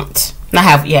what you want. Not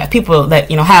have, yeah, people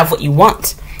that have what you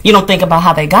want. You don't think about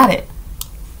how they got it.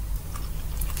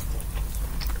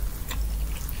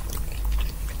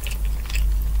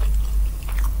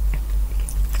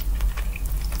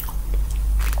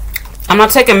 I'm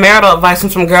not taking marital advice from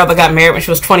some girl that got married when she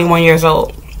was 21 years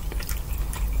old.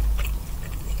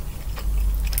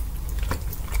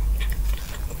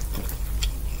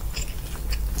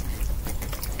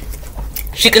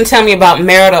 She can tell me about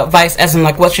marital advice as in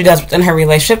like what she does within her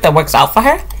relationship that works out for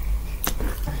her.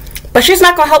 But she's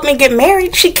not going to help me get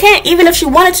married. She can't. Even if she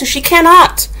wanted to, she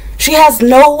cannot. She has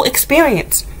no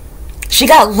experience. She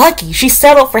got lucky. She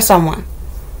settled for someone.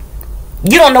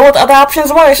 You don't know what the other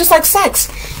options were. It's just like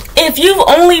sex. If you've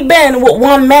only been with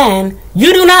one man,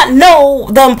 you do not know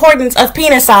the importance of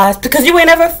penis size because you ain't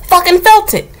ever fucking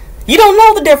felt it. You don't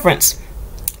know the difference.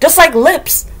 Just like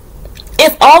lips.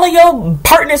 If all of your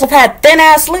partners have had thin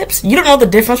ass lips, you don't know the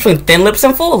difference between thin lips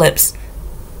and full lips.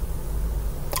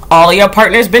 All of your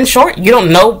partners been short, you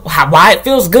don't know why it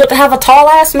feels good to have a tall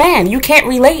ass man. You can't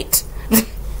relate.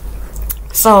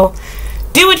 So,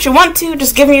 do what you want to.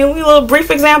 Just giving you a little brief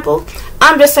example.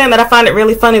 I'm just saying that I find it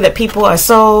really funny that people are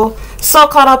so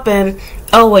caught up in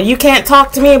Oh, well, you can't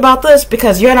talk to me about this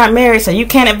because you're not married, so you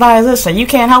can't advise this, so you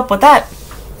can't help with that.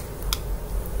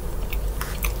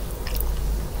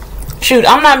 Shoot,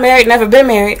 I'm not married, never been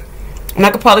married, and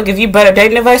I could probably give you better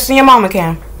dating advice than your mama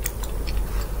can.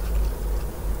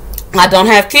 I don't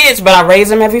have kids, but I raise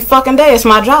them every fucking day. It's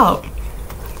my job.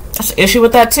 That's an issue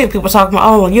with that, too. People talking about,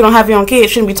 oh, you don't have your own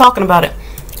kids, shouldn't be talking about it.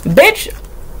 Bitch,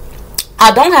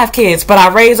 I don't have kids, but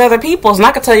I raise other people's, and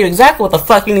I can tell you exactly what the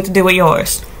fuck you need to do with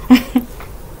yours.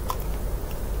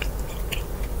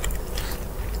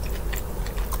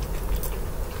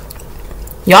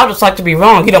 Y'all just like to be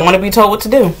wrong. You don't want to be told what to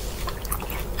do.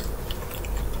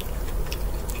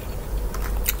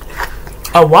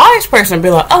 A wise person be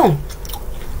like, oh,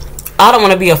 I don't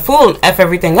want to be a fool and F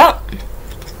everything up.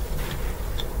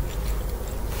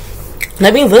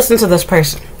 Let me listen to this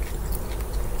person.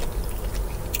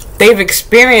 They've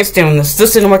experienced doing this.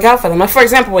 This didn't work out for them. Like, for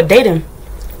example, with dating.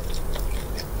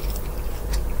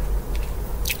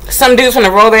 Some dudes want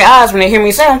to roll their eyes when they hear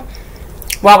me say,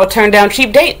 well, I would turn down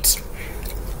cheap dates.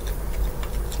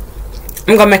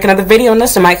 I'm going to make another video on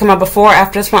this. It might come out before or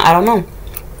after this one. I don't know.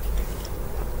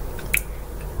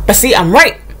 But see, I'm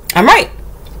right. I'm right.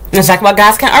 And it's like, well,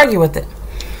 guys can't argue with it.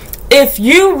 If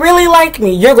you really like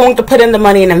me, you're going to put in the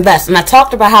money and invest. And I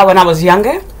talked about how when I was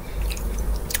younger,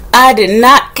 I did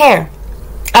not care.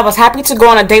 I was happy to go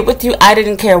on a date with you. I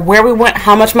didn't care where we went,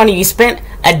 how much money you spent.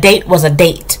 A date was a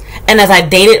date. And as I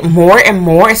dated more and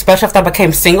more, especially after I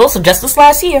became single, so just this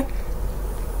last year,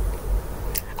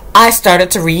 I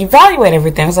started to reevaluate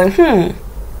everything. I was like,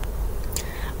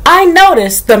 I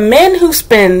noticed the men who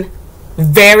spend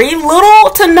very little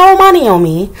to no money on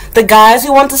me, the guys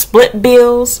who want to split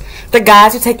bills, the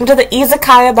guys who take me to the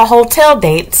izakaya, the hotel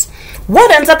dates, what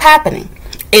ends up happening?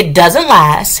 It doesn't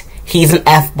last. He's an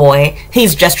F-boy.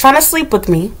 He's just trying to sleep with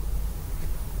me.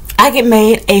 I get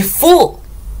made a fool.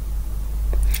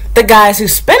 The guys who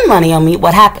spend money on me,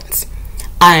 what happens?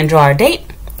 I enjoy our date.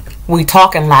 We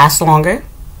talk and last longer.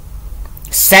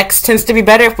 Sex tends to be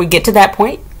better if we get to that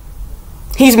point.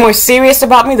 He's more serious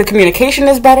about me. The communication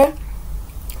is better.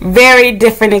 Very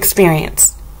different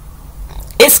experience.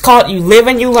 It's called you live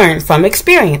and you learn from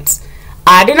experience.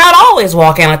 I did not always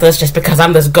walk in like this just because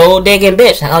I'm this gold digging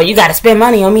bitch. Like, oh, you gotta spend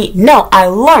money on me. No, I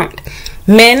learned.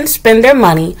 Men spend their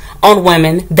money on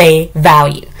women they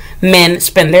value. Men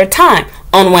spend their time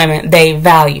on women they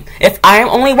value. If I am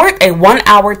only work a 1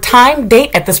 hour time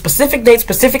date at the specific date,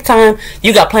 specific time,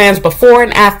 you got plans before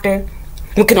and after,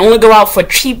 we can only go out for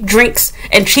cheap drinks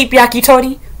and cheap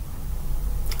yakitori,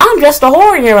 I'm just a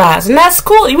whore in your eyes, and that's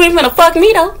cool. You ain't gonna fuck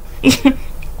me though.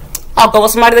 I'll go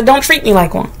with somebody that don't treat me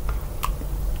like one.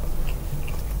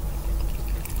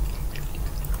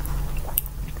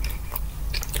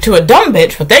 To a dumb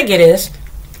bitch, what they get is,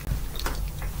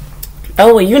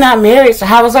 oh, well, you're not married, so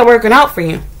how is that working out for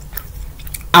you?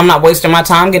 I'm not wasting my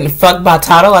time getting fucked by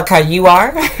Tato like how you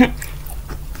are.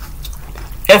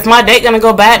 If my date gonna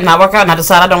go bad and not work out and I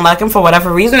decide I don't like him for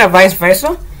whatever reason or vice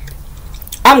versa,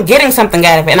 I'm getting something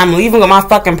out of it and I'm leaving with my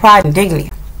fucking pride and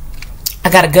dignity.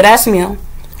 I got a good ass meal.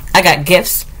 I got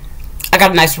gifts. I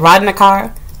got a nice ride in the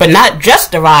car. But not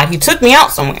just a ride. He took me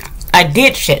out somewhere. I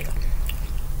did shit.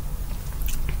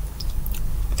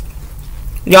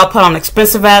 Y'all put on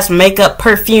expensive ass makeup,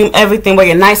 perfume, everything, wear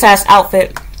your nice ass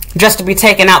outfit just to be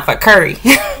taken out for curry.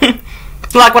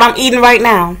 Like what I'm eating right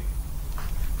now.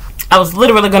 I was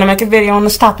literally going to make a video on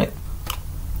this topic.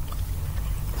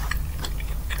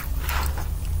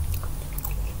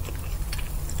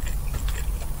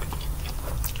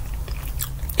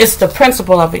 It's the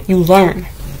principle of it. You learn.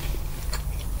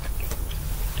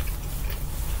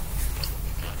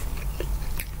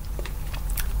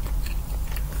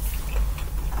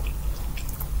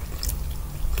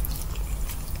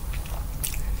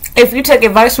 If you take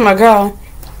advice from a girl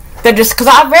that just, because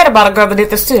I've read about a girl that did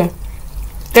this too,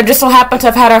 that just so happened to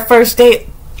have had her first date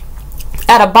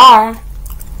at a bar,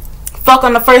 fuck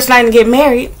on the first night and get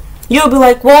married, you'll be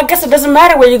like, well, I guess it doesn't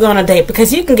matter where you're going on a date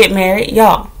because you can get married.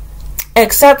 Y'all,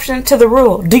 exception to the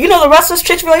rule. Do you know the rest of this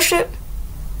chick's relationship?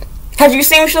 Have you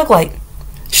seen what she look like?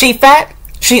 She fat,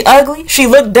 she ugly, she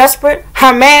looked desperate,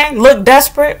 her man looked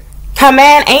desperate, her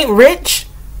man ain't rich.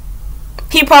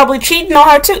 He probably cheating on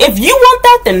her too. If you want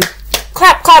that, then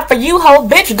clap, clap for you, hoe,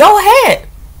 bitch. Go ahead.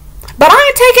 But I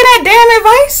ain't taking that damn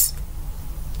advice.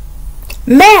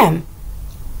 Ma'am,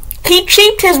 he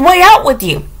cheaped his way out with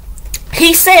you.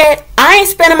 He said, I ain't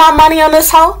spending my money on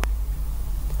this hoe.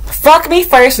 Fuck me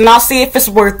first and I'll see if it's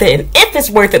worth it. And if it's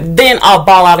worth it, then I'll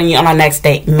ball out on you on our next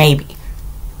date. Maybe.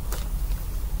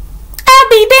 I'll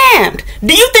be damned.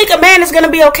 Do you think a man is going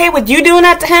to be okay with you doing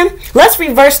that to him? Let's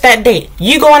reverse that date.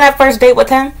 You go on that first date with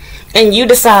him and you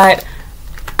decide,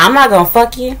 I'm not gonna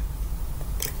fuck you.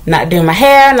 Not doing my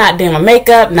hair, not doing my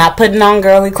makeup, not putting on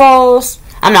girly clothes.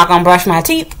 I'm not gonna brush my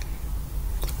teeth.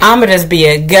 I'ma just be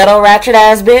a ghetto ratchet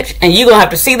ass bitch, and you gonna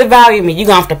have to see the value of me. You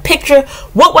gonna have to picture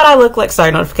what would I look like.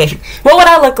 Sorry, notification. What would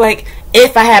I look like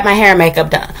if I had my hair and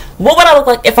makeup done? What would I look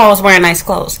like if I was wearing nice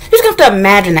clothes? You're just gonna have to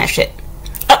imagine that shit.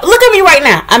 Look at me right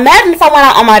now. Imagine if I went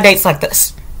out on my dates like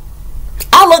this.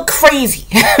 I look crazy.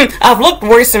 I've looked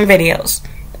worse in videos.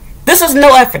 This is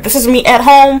no effort. This is me at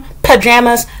home,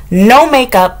 pajamas, no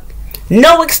makeup,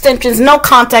 no extensions, no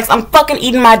contacts. I'm fucking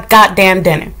eating my goddamn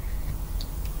dinner.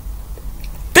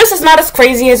 This is not as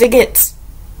crazy as it gets.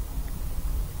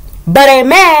 But a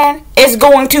man is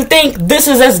going to think this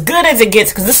is as good as it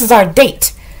gets because this is our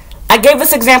date. I gave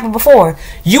this example before.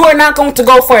 You are not going to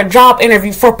go for a job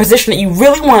interview for a position that you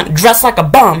really want, dressed like a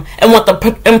bum, and want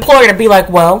the employer to be like,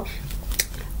 well,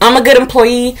 I'm a good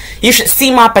employee. You should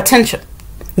see my potential.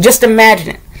 Just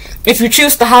imagine it. If you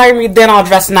choose to hire me, then I'll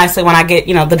dress nicely when I get,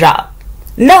 the job.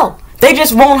 No, they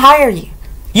just won't hire you.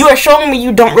 You are showing me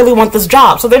you don't really want this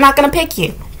job, so they're not going to pick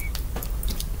you.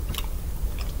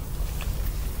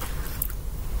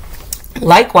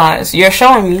 Likewise, you're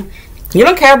showing me you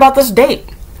don't care about this date.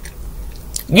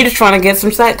 You're just trying to get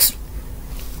some sex.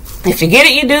 If you get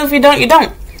it, you do. If you don't, you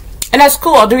don't. And that's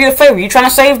cool. I'll do you a favor. You trying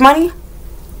to save money?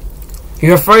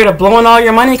 You're afraid of blowing all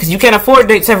your money because you can't afford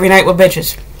dates every night with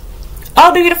bitches.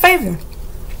 I'll do you the favor.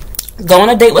 Go on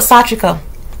a date with Sachiko.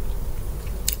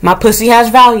 My pussy has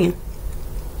value.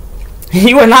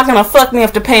 You are not going to fuck me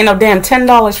after paying no damn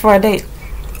 $10 for a date.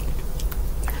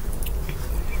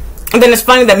 And then it's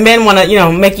funny that men want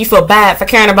to, make you feel bad for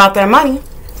caring about their money.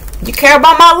 You care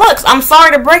about my looks. I'm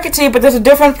sorry to break it to you, but there's a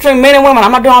difference between men and women.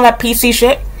 I'm not doing all that PC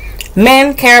shit.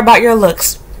 Men care about your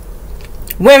looks.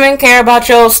 Women care about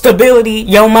your stability,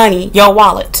 your money, your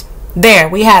wallet. There,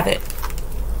 we have it.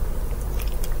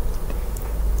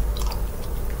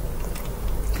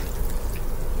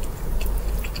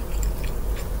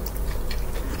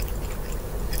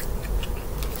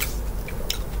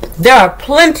 There are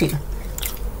plenty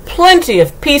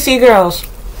of PC girls,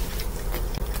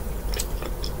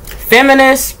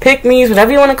 feminists, pick-me's,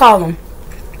 whatever you want to call them,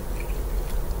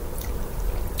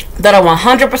 that are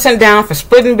 100% down for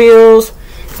splitting bills,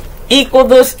 equal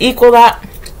this, equal that.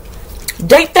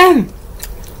 Date them.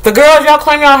 The girls y'all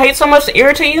claim y'all hate so much to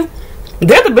irritate you,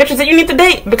 they're the bitches that you need to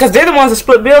date because they're the ones that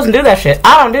split bills and do that shit.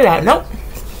 I don't do that. Nope.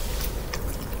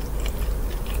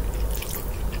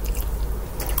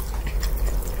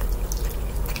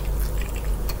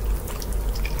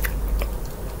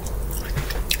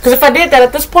 Because if I did that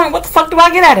at this point, what the fuck do I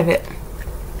get out of it?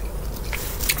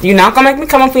 You're not going to make me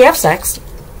come if we have sex.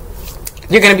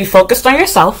 You're going to be focused on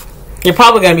yourself. You're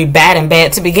probably going to be bad in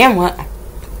bed to begin with.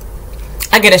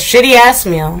 I get a shitty ass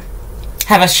meal.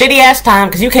 Have a shitty ass time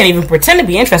because you can't even pretend to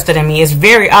be interested in me. It's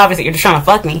very obvious that you're just trying to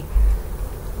fuck me.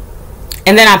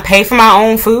 And then I pay for my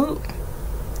own food.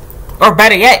 Or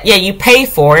better yet, yeah, you pay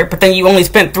for it, but then you only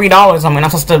spent $3 on me.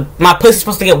 My pussy's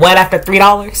supposed to get wet after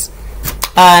 $3?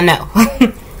 No.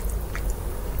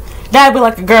 That'd be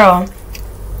like a girl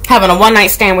having a one-night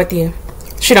stand with you.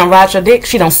 She don't ride your dick.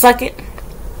 She don't suck it.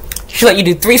 She let you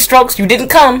do 3 strokes. You didn't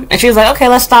come. And she was like, okay,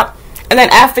 let's stop. And then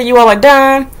after you all are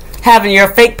done having your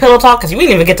fake pillow talk, because you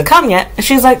didn't even get to come yet. And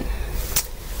she's like,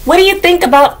 what do you think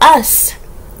about us?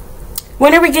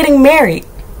 When are we getting married?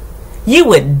 You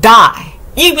would die.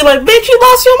 You'd be like, bitch, you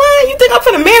lost your mind? You think I'm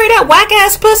finna marry that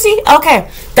whack-ass pussy?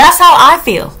 Okay, that's how I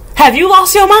feel. Have you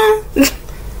lost your mind?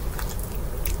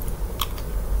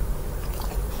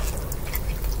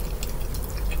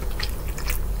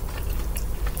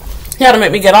 You gotta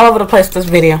make me get all over the place with this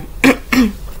video.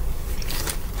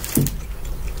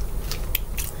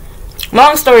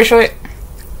 Long story short,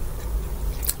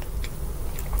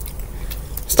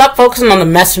 stop focusing on the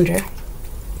messenger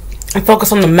and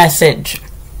focus on the message.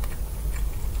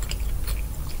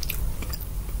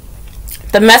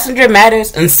 The messenger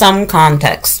matters in some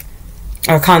context.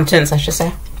 Or contents, I should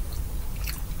say.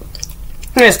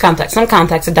 There is context. Some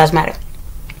context, it does matter.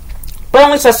 But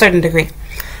only to a certain degree.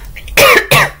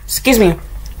 Excuse me.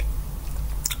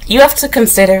 You have to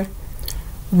consider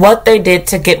what they did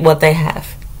to get what they have.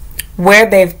 Where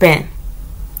they've been.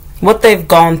 What they've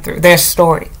gone through. Their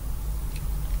story.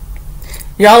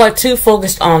 Y'all are too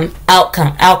focused on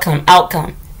outcome, outcome,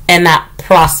 outcome. And not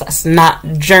process.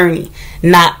 Not journey.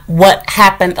 Not what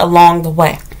happened along the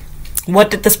way. What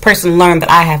did this person learn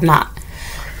that I have not?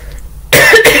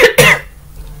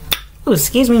 Ooh,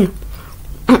 excuse me.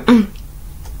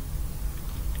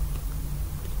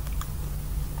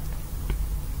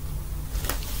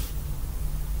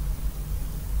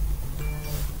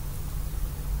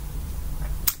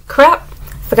 Crap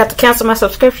Forgot to cancel my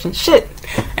subscription. Shit.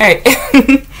 Alright.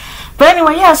 But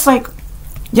anyway, yeah, it's like,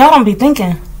 y'all don't be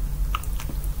thinking.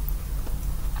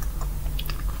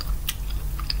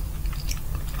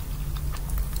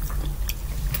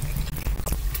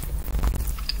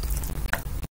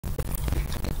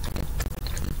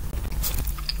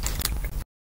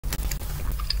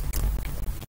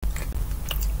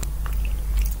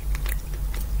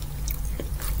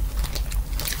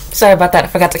 Sorry about that. I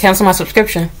forgot to cancel my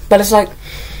subscription. But it's like,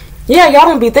 yeah, y'all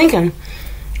don't be thinking.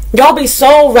 Y'all be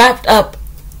so wrapped up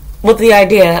with the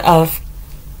idea of,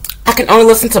 I can only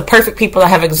listen to perfect people that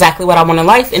have exactly what I want in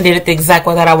life and did it the exact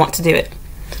way that I want to do it.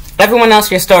 Everyone else,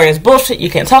 your story is bullshit.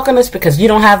 You can't talk on this because you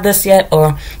don't have this yet,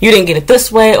 or you didn't get it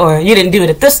this way, or you didn't do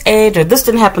it at this age, or this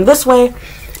didn't happen this way.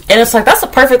 And it's like, that's a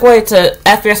perfect way to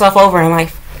F yourself over in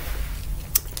life.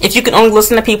 If you can only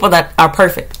listen to people that are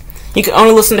perfect. You can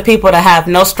only listen to people that have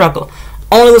no struggle.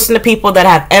 Only listen to people that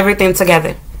have everything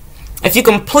together. If you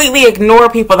completely ignore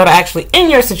people that are actually in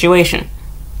your situation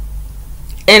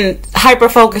and hyper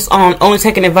focus on only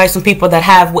taking advice from people that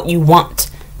have what you want,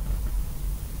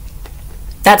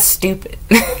 that's stupid.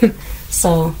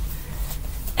 So,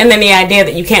 and then the idea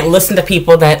that you can't listen to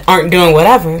people that aren't doing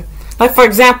whatever. Like, for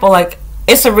example, like,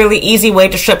 it's a really easy way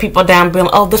to shut people down, being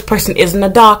like, oh, this person isn't a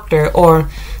doctor, or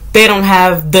they don't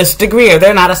have this degree, or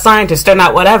they're not a scientist, they're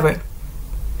not whatever.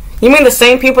 You mean the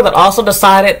same people that also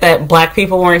decided that black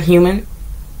people weren't human?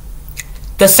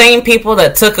 The same people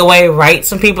that took away rights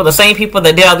from people, the same people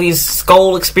that did all these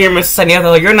skull experiments saying,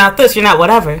 oh, you're not this, you're not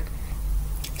whatever.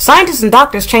 Scientists and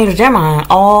doctors change their mind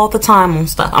all the time on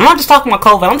stuff. I'm not just talking about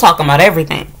COVID, I'm talking about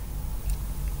everything.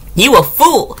 You a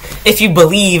fool if you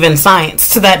believe in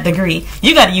science to that degree.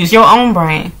 You gotta use your own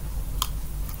brain.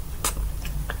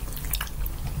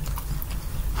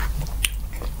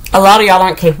 A lot of y'all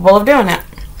aren't capable of doing that.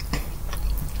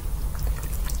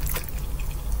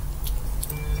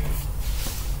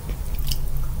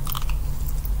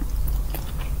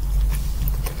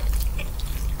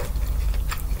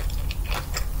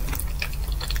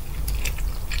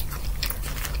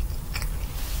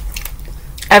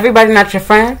 Everybody not your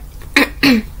friend.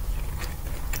 And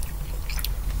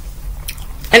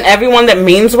everyone that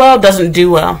means well doesn't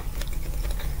do well.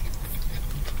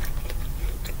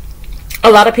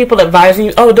 A lot of people advising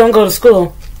you, oh, don't go to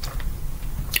school.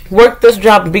 Work this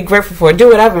job and be grateful for it. Do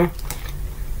whatever.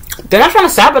 They're not trying to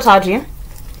sabotage you.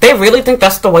 They really think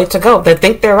that's the way to go. They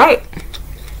think they're right.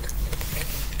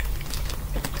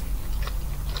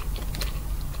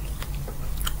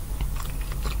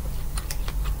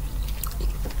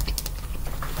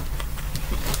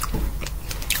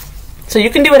 So you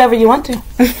can do whatever you want to.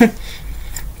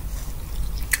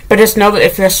 But just know that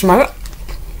if you're smart,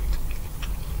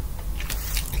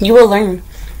 you will learn.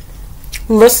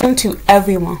 Listen to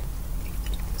everyone.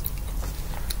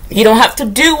 You don't have to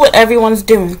do what everyone's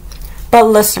doing, but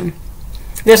listen.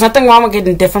 There's nothing wrong with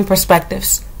getting different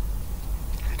perspectives.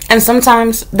 And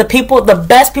sometimes the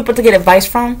best people to get advice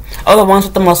from are the ones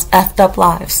with the most effed up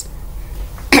lives.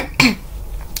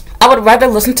 I would rather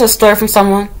listen to a story from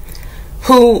someone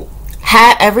who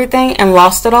had everything and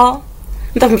lost it all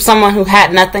than from someone who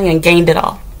had nothing and gained it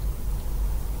all.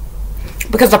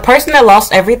 Because the person that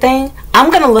lost everything, I'm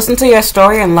going to listen to your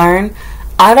story and learn,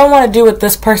 I don't want to do what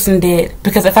this person did.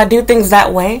 Because if I do things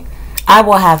that way, I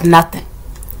will have nothing.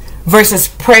 Versus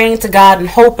praying to God and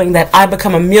hoping that I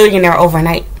become a millionaire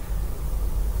overnight.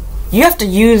 You have to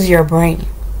use your brain.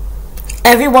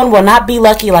 Everyone will not be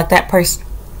lucky like that person.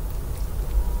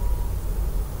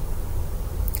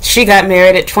 She got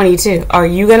married at 22. Are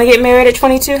you going to get married at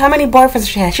 22? How many boyfriends did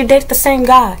she have? She dated the same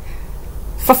guy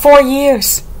for 4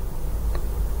 years.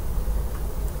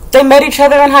 They met each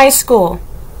other in high school.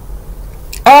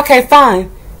 Okay,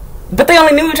 fine. But they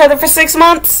only knew each other for 6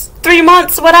 months, 3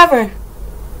 months, whatever.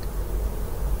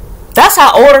 That's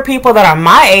how older people that are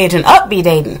my age and up be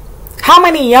dating. How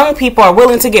many young people are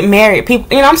willing to get married?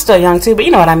 People, I'm still young too, but you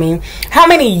know what I mean. How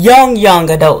many young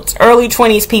adults, early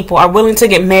 20s people are willing to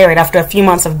get married after a few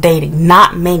months of dating?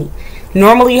 Not many.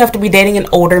 Normally you have to be dating an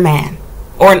older man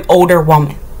or an older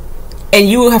woman. And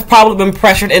you have probably been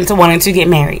pressured into wanting to get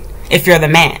married if you're the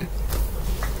man.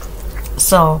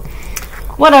 So,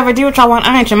 whatever, do what y'all want.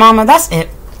 I ain't your mama. That's it.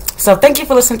 So, thank you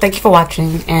for listening. Thank you for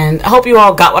watching. And I hope you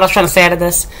all got what I was trying to say out of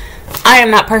this. I am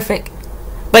not perfect.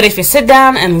 But if you sit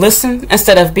down and listen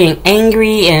instead of being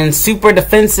angry and super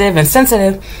defensive and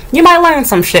sensitive, you might learn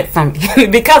some shit from me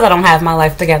because I don't have my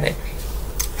life together.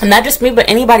 And not just me, but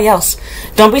anybody else.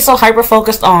 Don't be so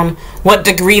hyper-focused on what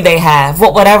degree they have,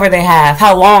 whatever they have,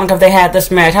 how long have they had this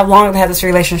marriage, how long have they had this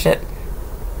relationship.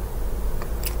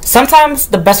 Sometimes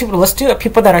the best people to listen to are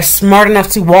people that are smart enough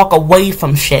to walk away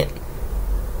from shit.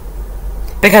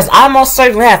 Because I most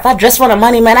certainly have. If I just want a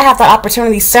money man, I have that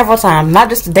opportunity several times. Not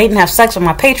just to date and have sex with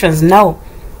my patrons, no.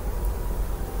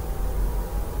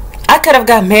 I could have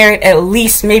got married at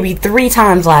least maybe 3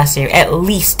 times last year. At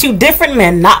least 2 different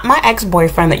men, not my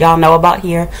ex-boyfriend that y'all know about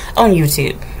here on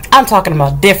YouTube. I'm talking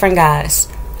about different guys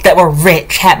that were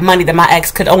rich, had money that my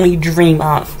ex could only dream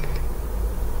of.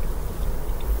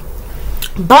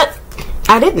 But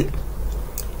I didn't.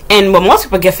 And what most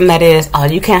people get from that is, oh,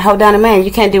 you can't hold down a man,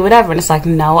 you can't do whatever. And it's like,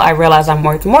 no, I realize I'm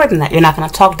worth more than that. You're not going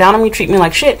to talk down on me, treat me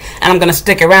like shit, and I'm going to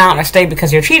stick around or stay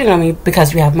because you're cheating on me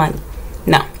because you have money.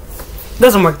 No. It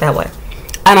doesn't work that way.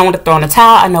 I know when to throw in the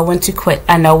towel. I know when to quit.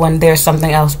 I know when there's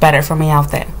something else better for me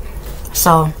out there.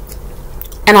 So,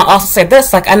 and I'll also say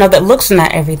this, like, I know that looks are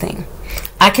not everything.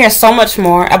 I care so much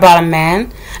more about a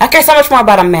man. I care so much more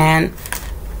about a man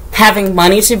having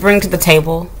money to bring to the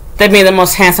table than being the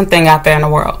most handsome thing out there in the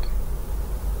world.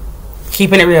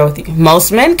 Keeping it real with you.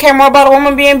 Most men care more about a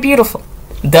woman being beautiful.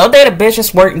 They'll date a bitch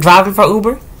that's driving for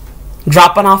Uber,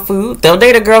 dropping off food. They'll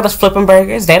date a girl that's flipping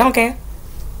burgers. They don't care.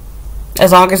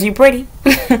 As long as you're pretty.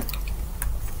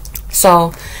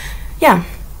 So, yeah.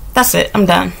 That's it. I'm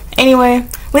done. Anyway,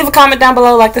 leave a comment down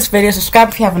below, like this video, subscribe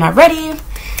if you haven't already.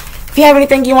 If you have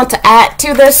anything you want to add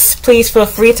to this, please feel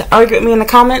free to argue with me in the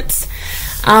comments.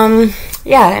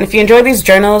 Yeah, and if you enjoy these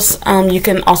journals, you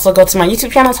can also go to my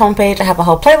YouTube channel's homepage. I have a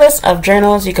whole playlist of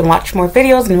journals. You can watch more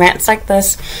videos and rants like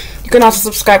this. You can also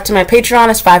subscribe to my Patreon.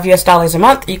 It's $5 a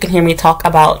month. You can hear me talk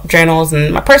about journals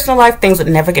and my personal life, things that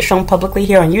never get shown publicly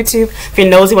here on YouTube. If you're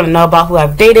nosy, want to know about who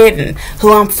I've dated and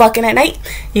who I'm fucking at night,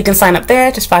 you can sign up there.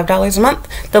 Just $5 a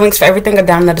month. The links for everything are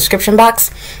down in the description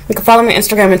box. You can follow me on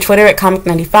Instagram and Twitter at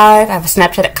Comic95. I have a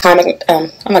Snapchat at Comic,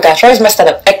 oh my gosh, I always messed that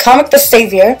up, at Comic the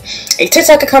Savior, a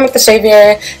TikTok at Comic the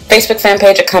Savior, Facebook fan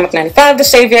page at Comic95 the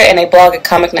Savior, and a blog at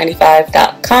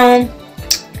Comic95.com.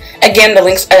 Again, the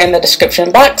links are in the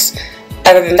description box.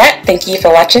 Other than that, thank you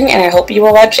for watching, and I hope you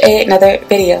will watch another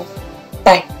video.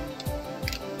 Bye.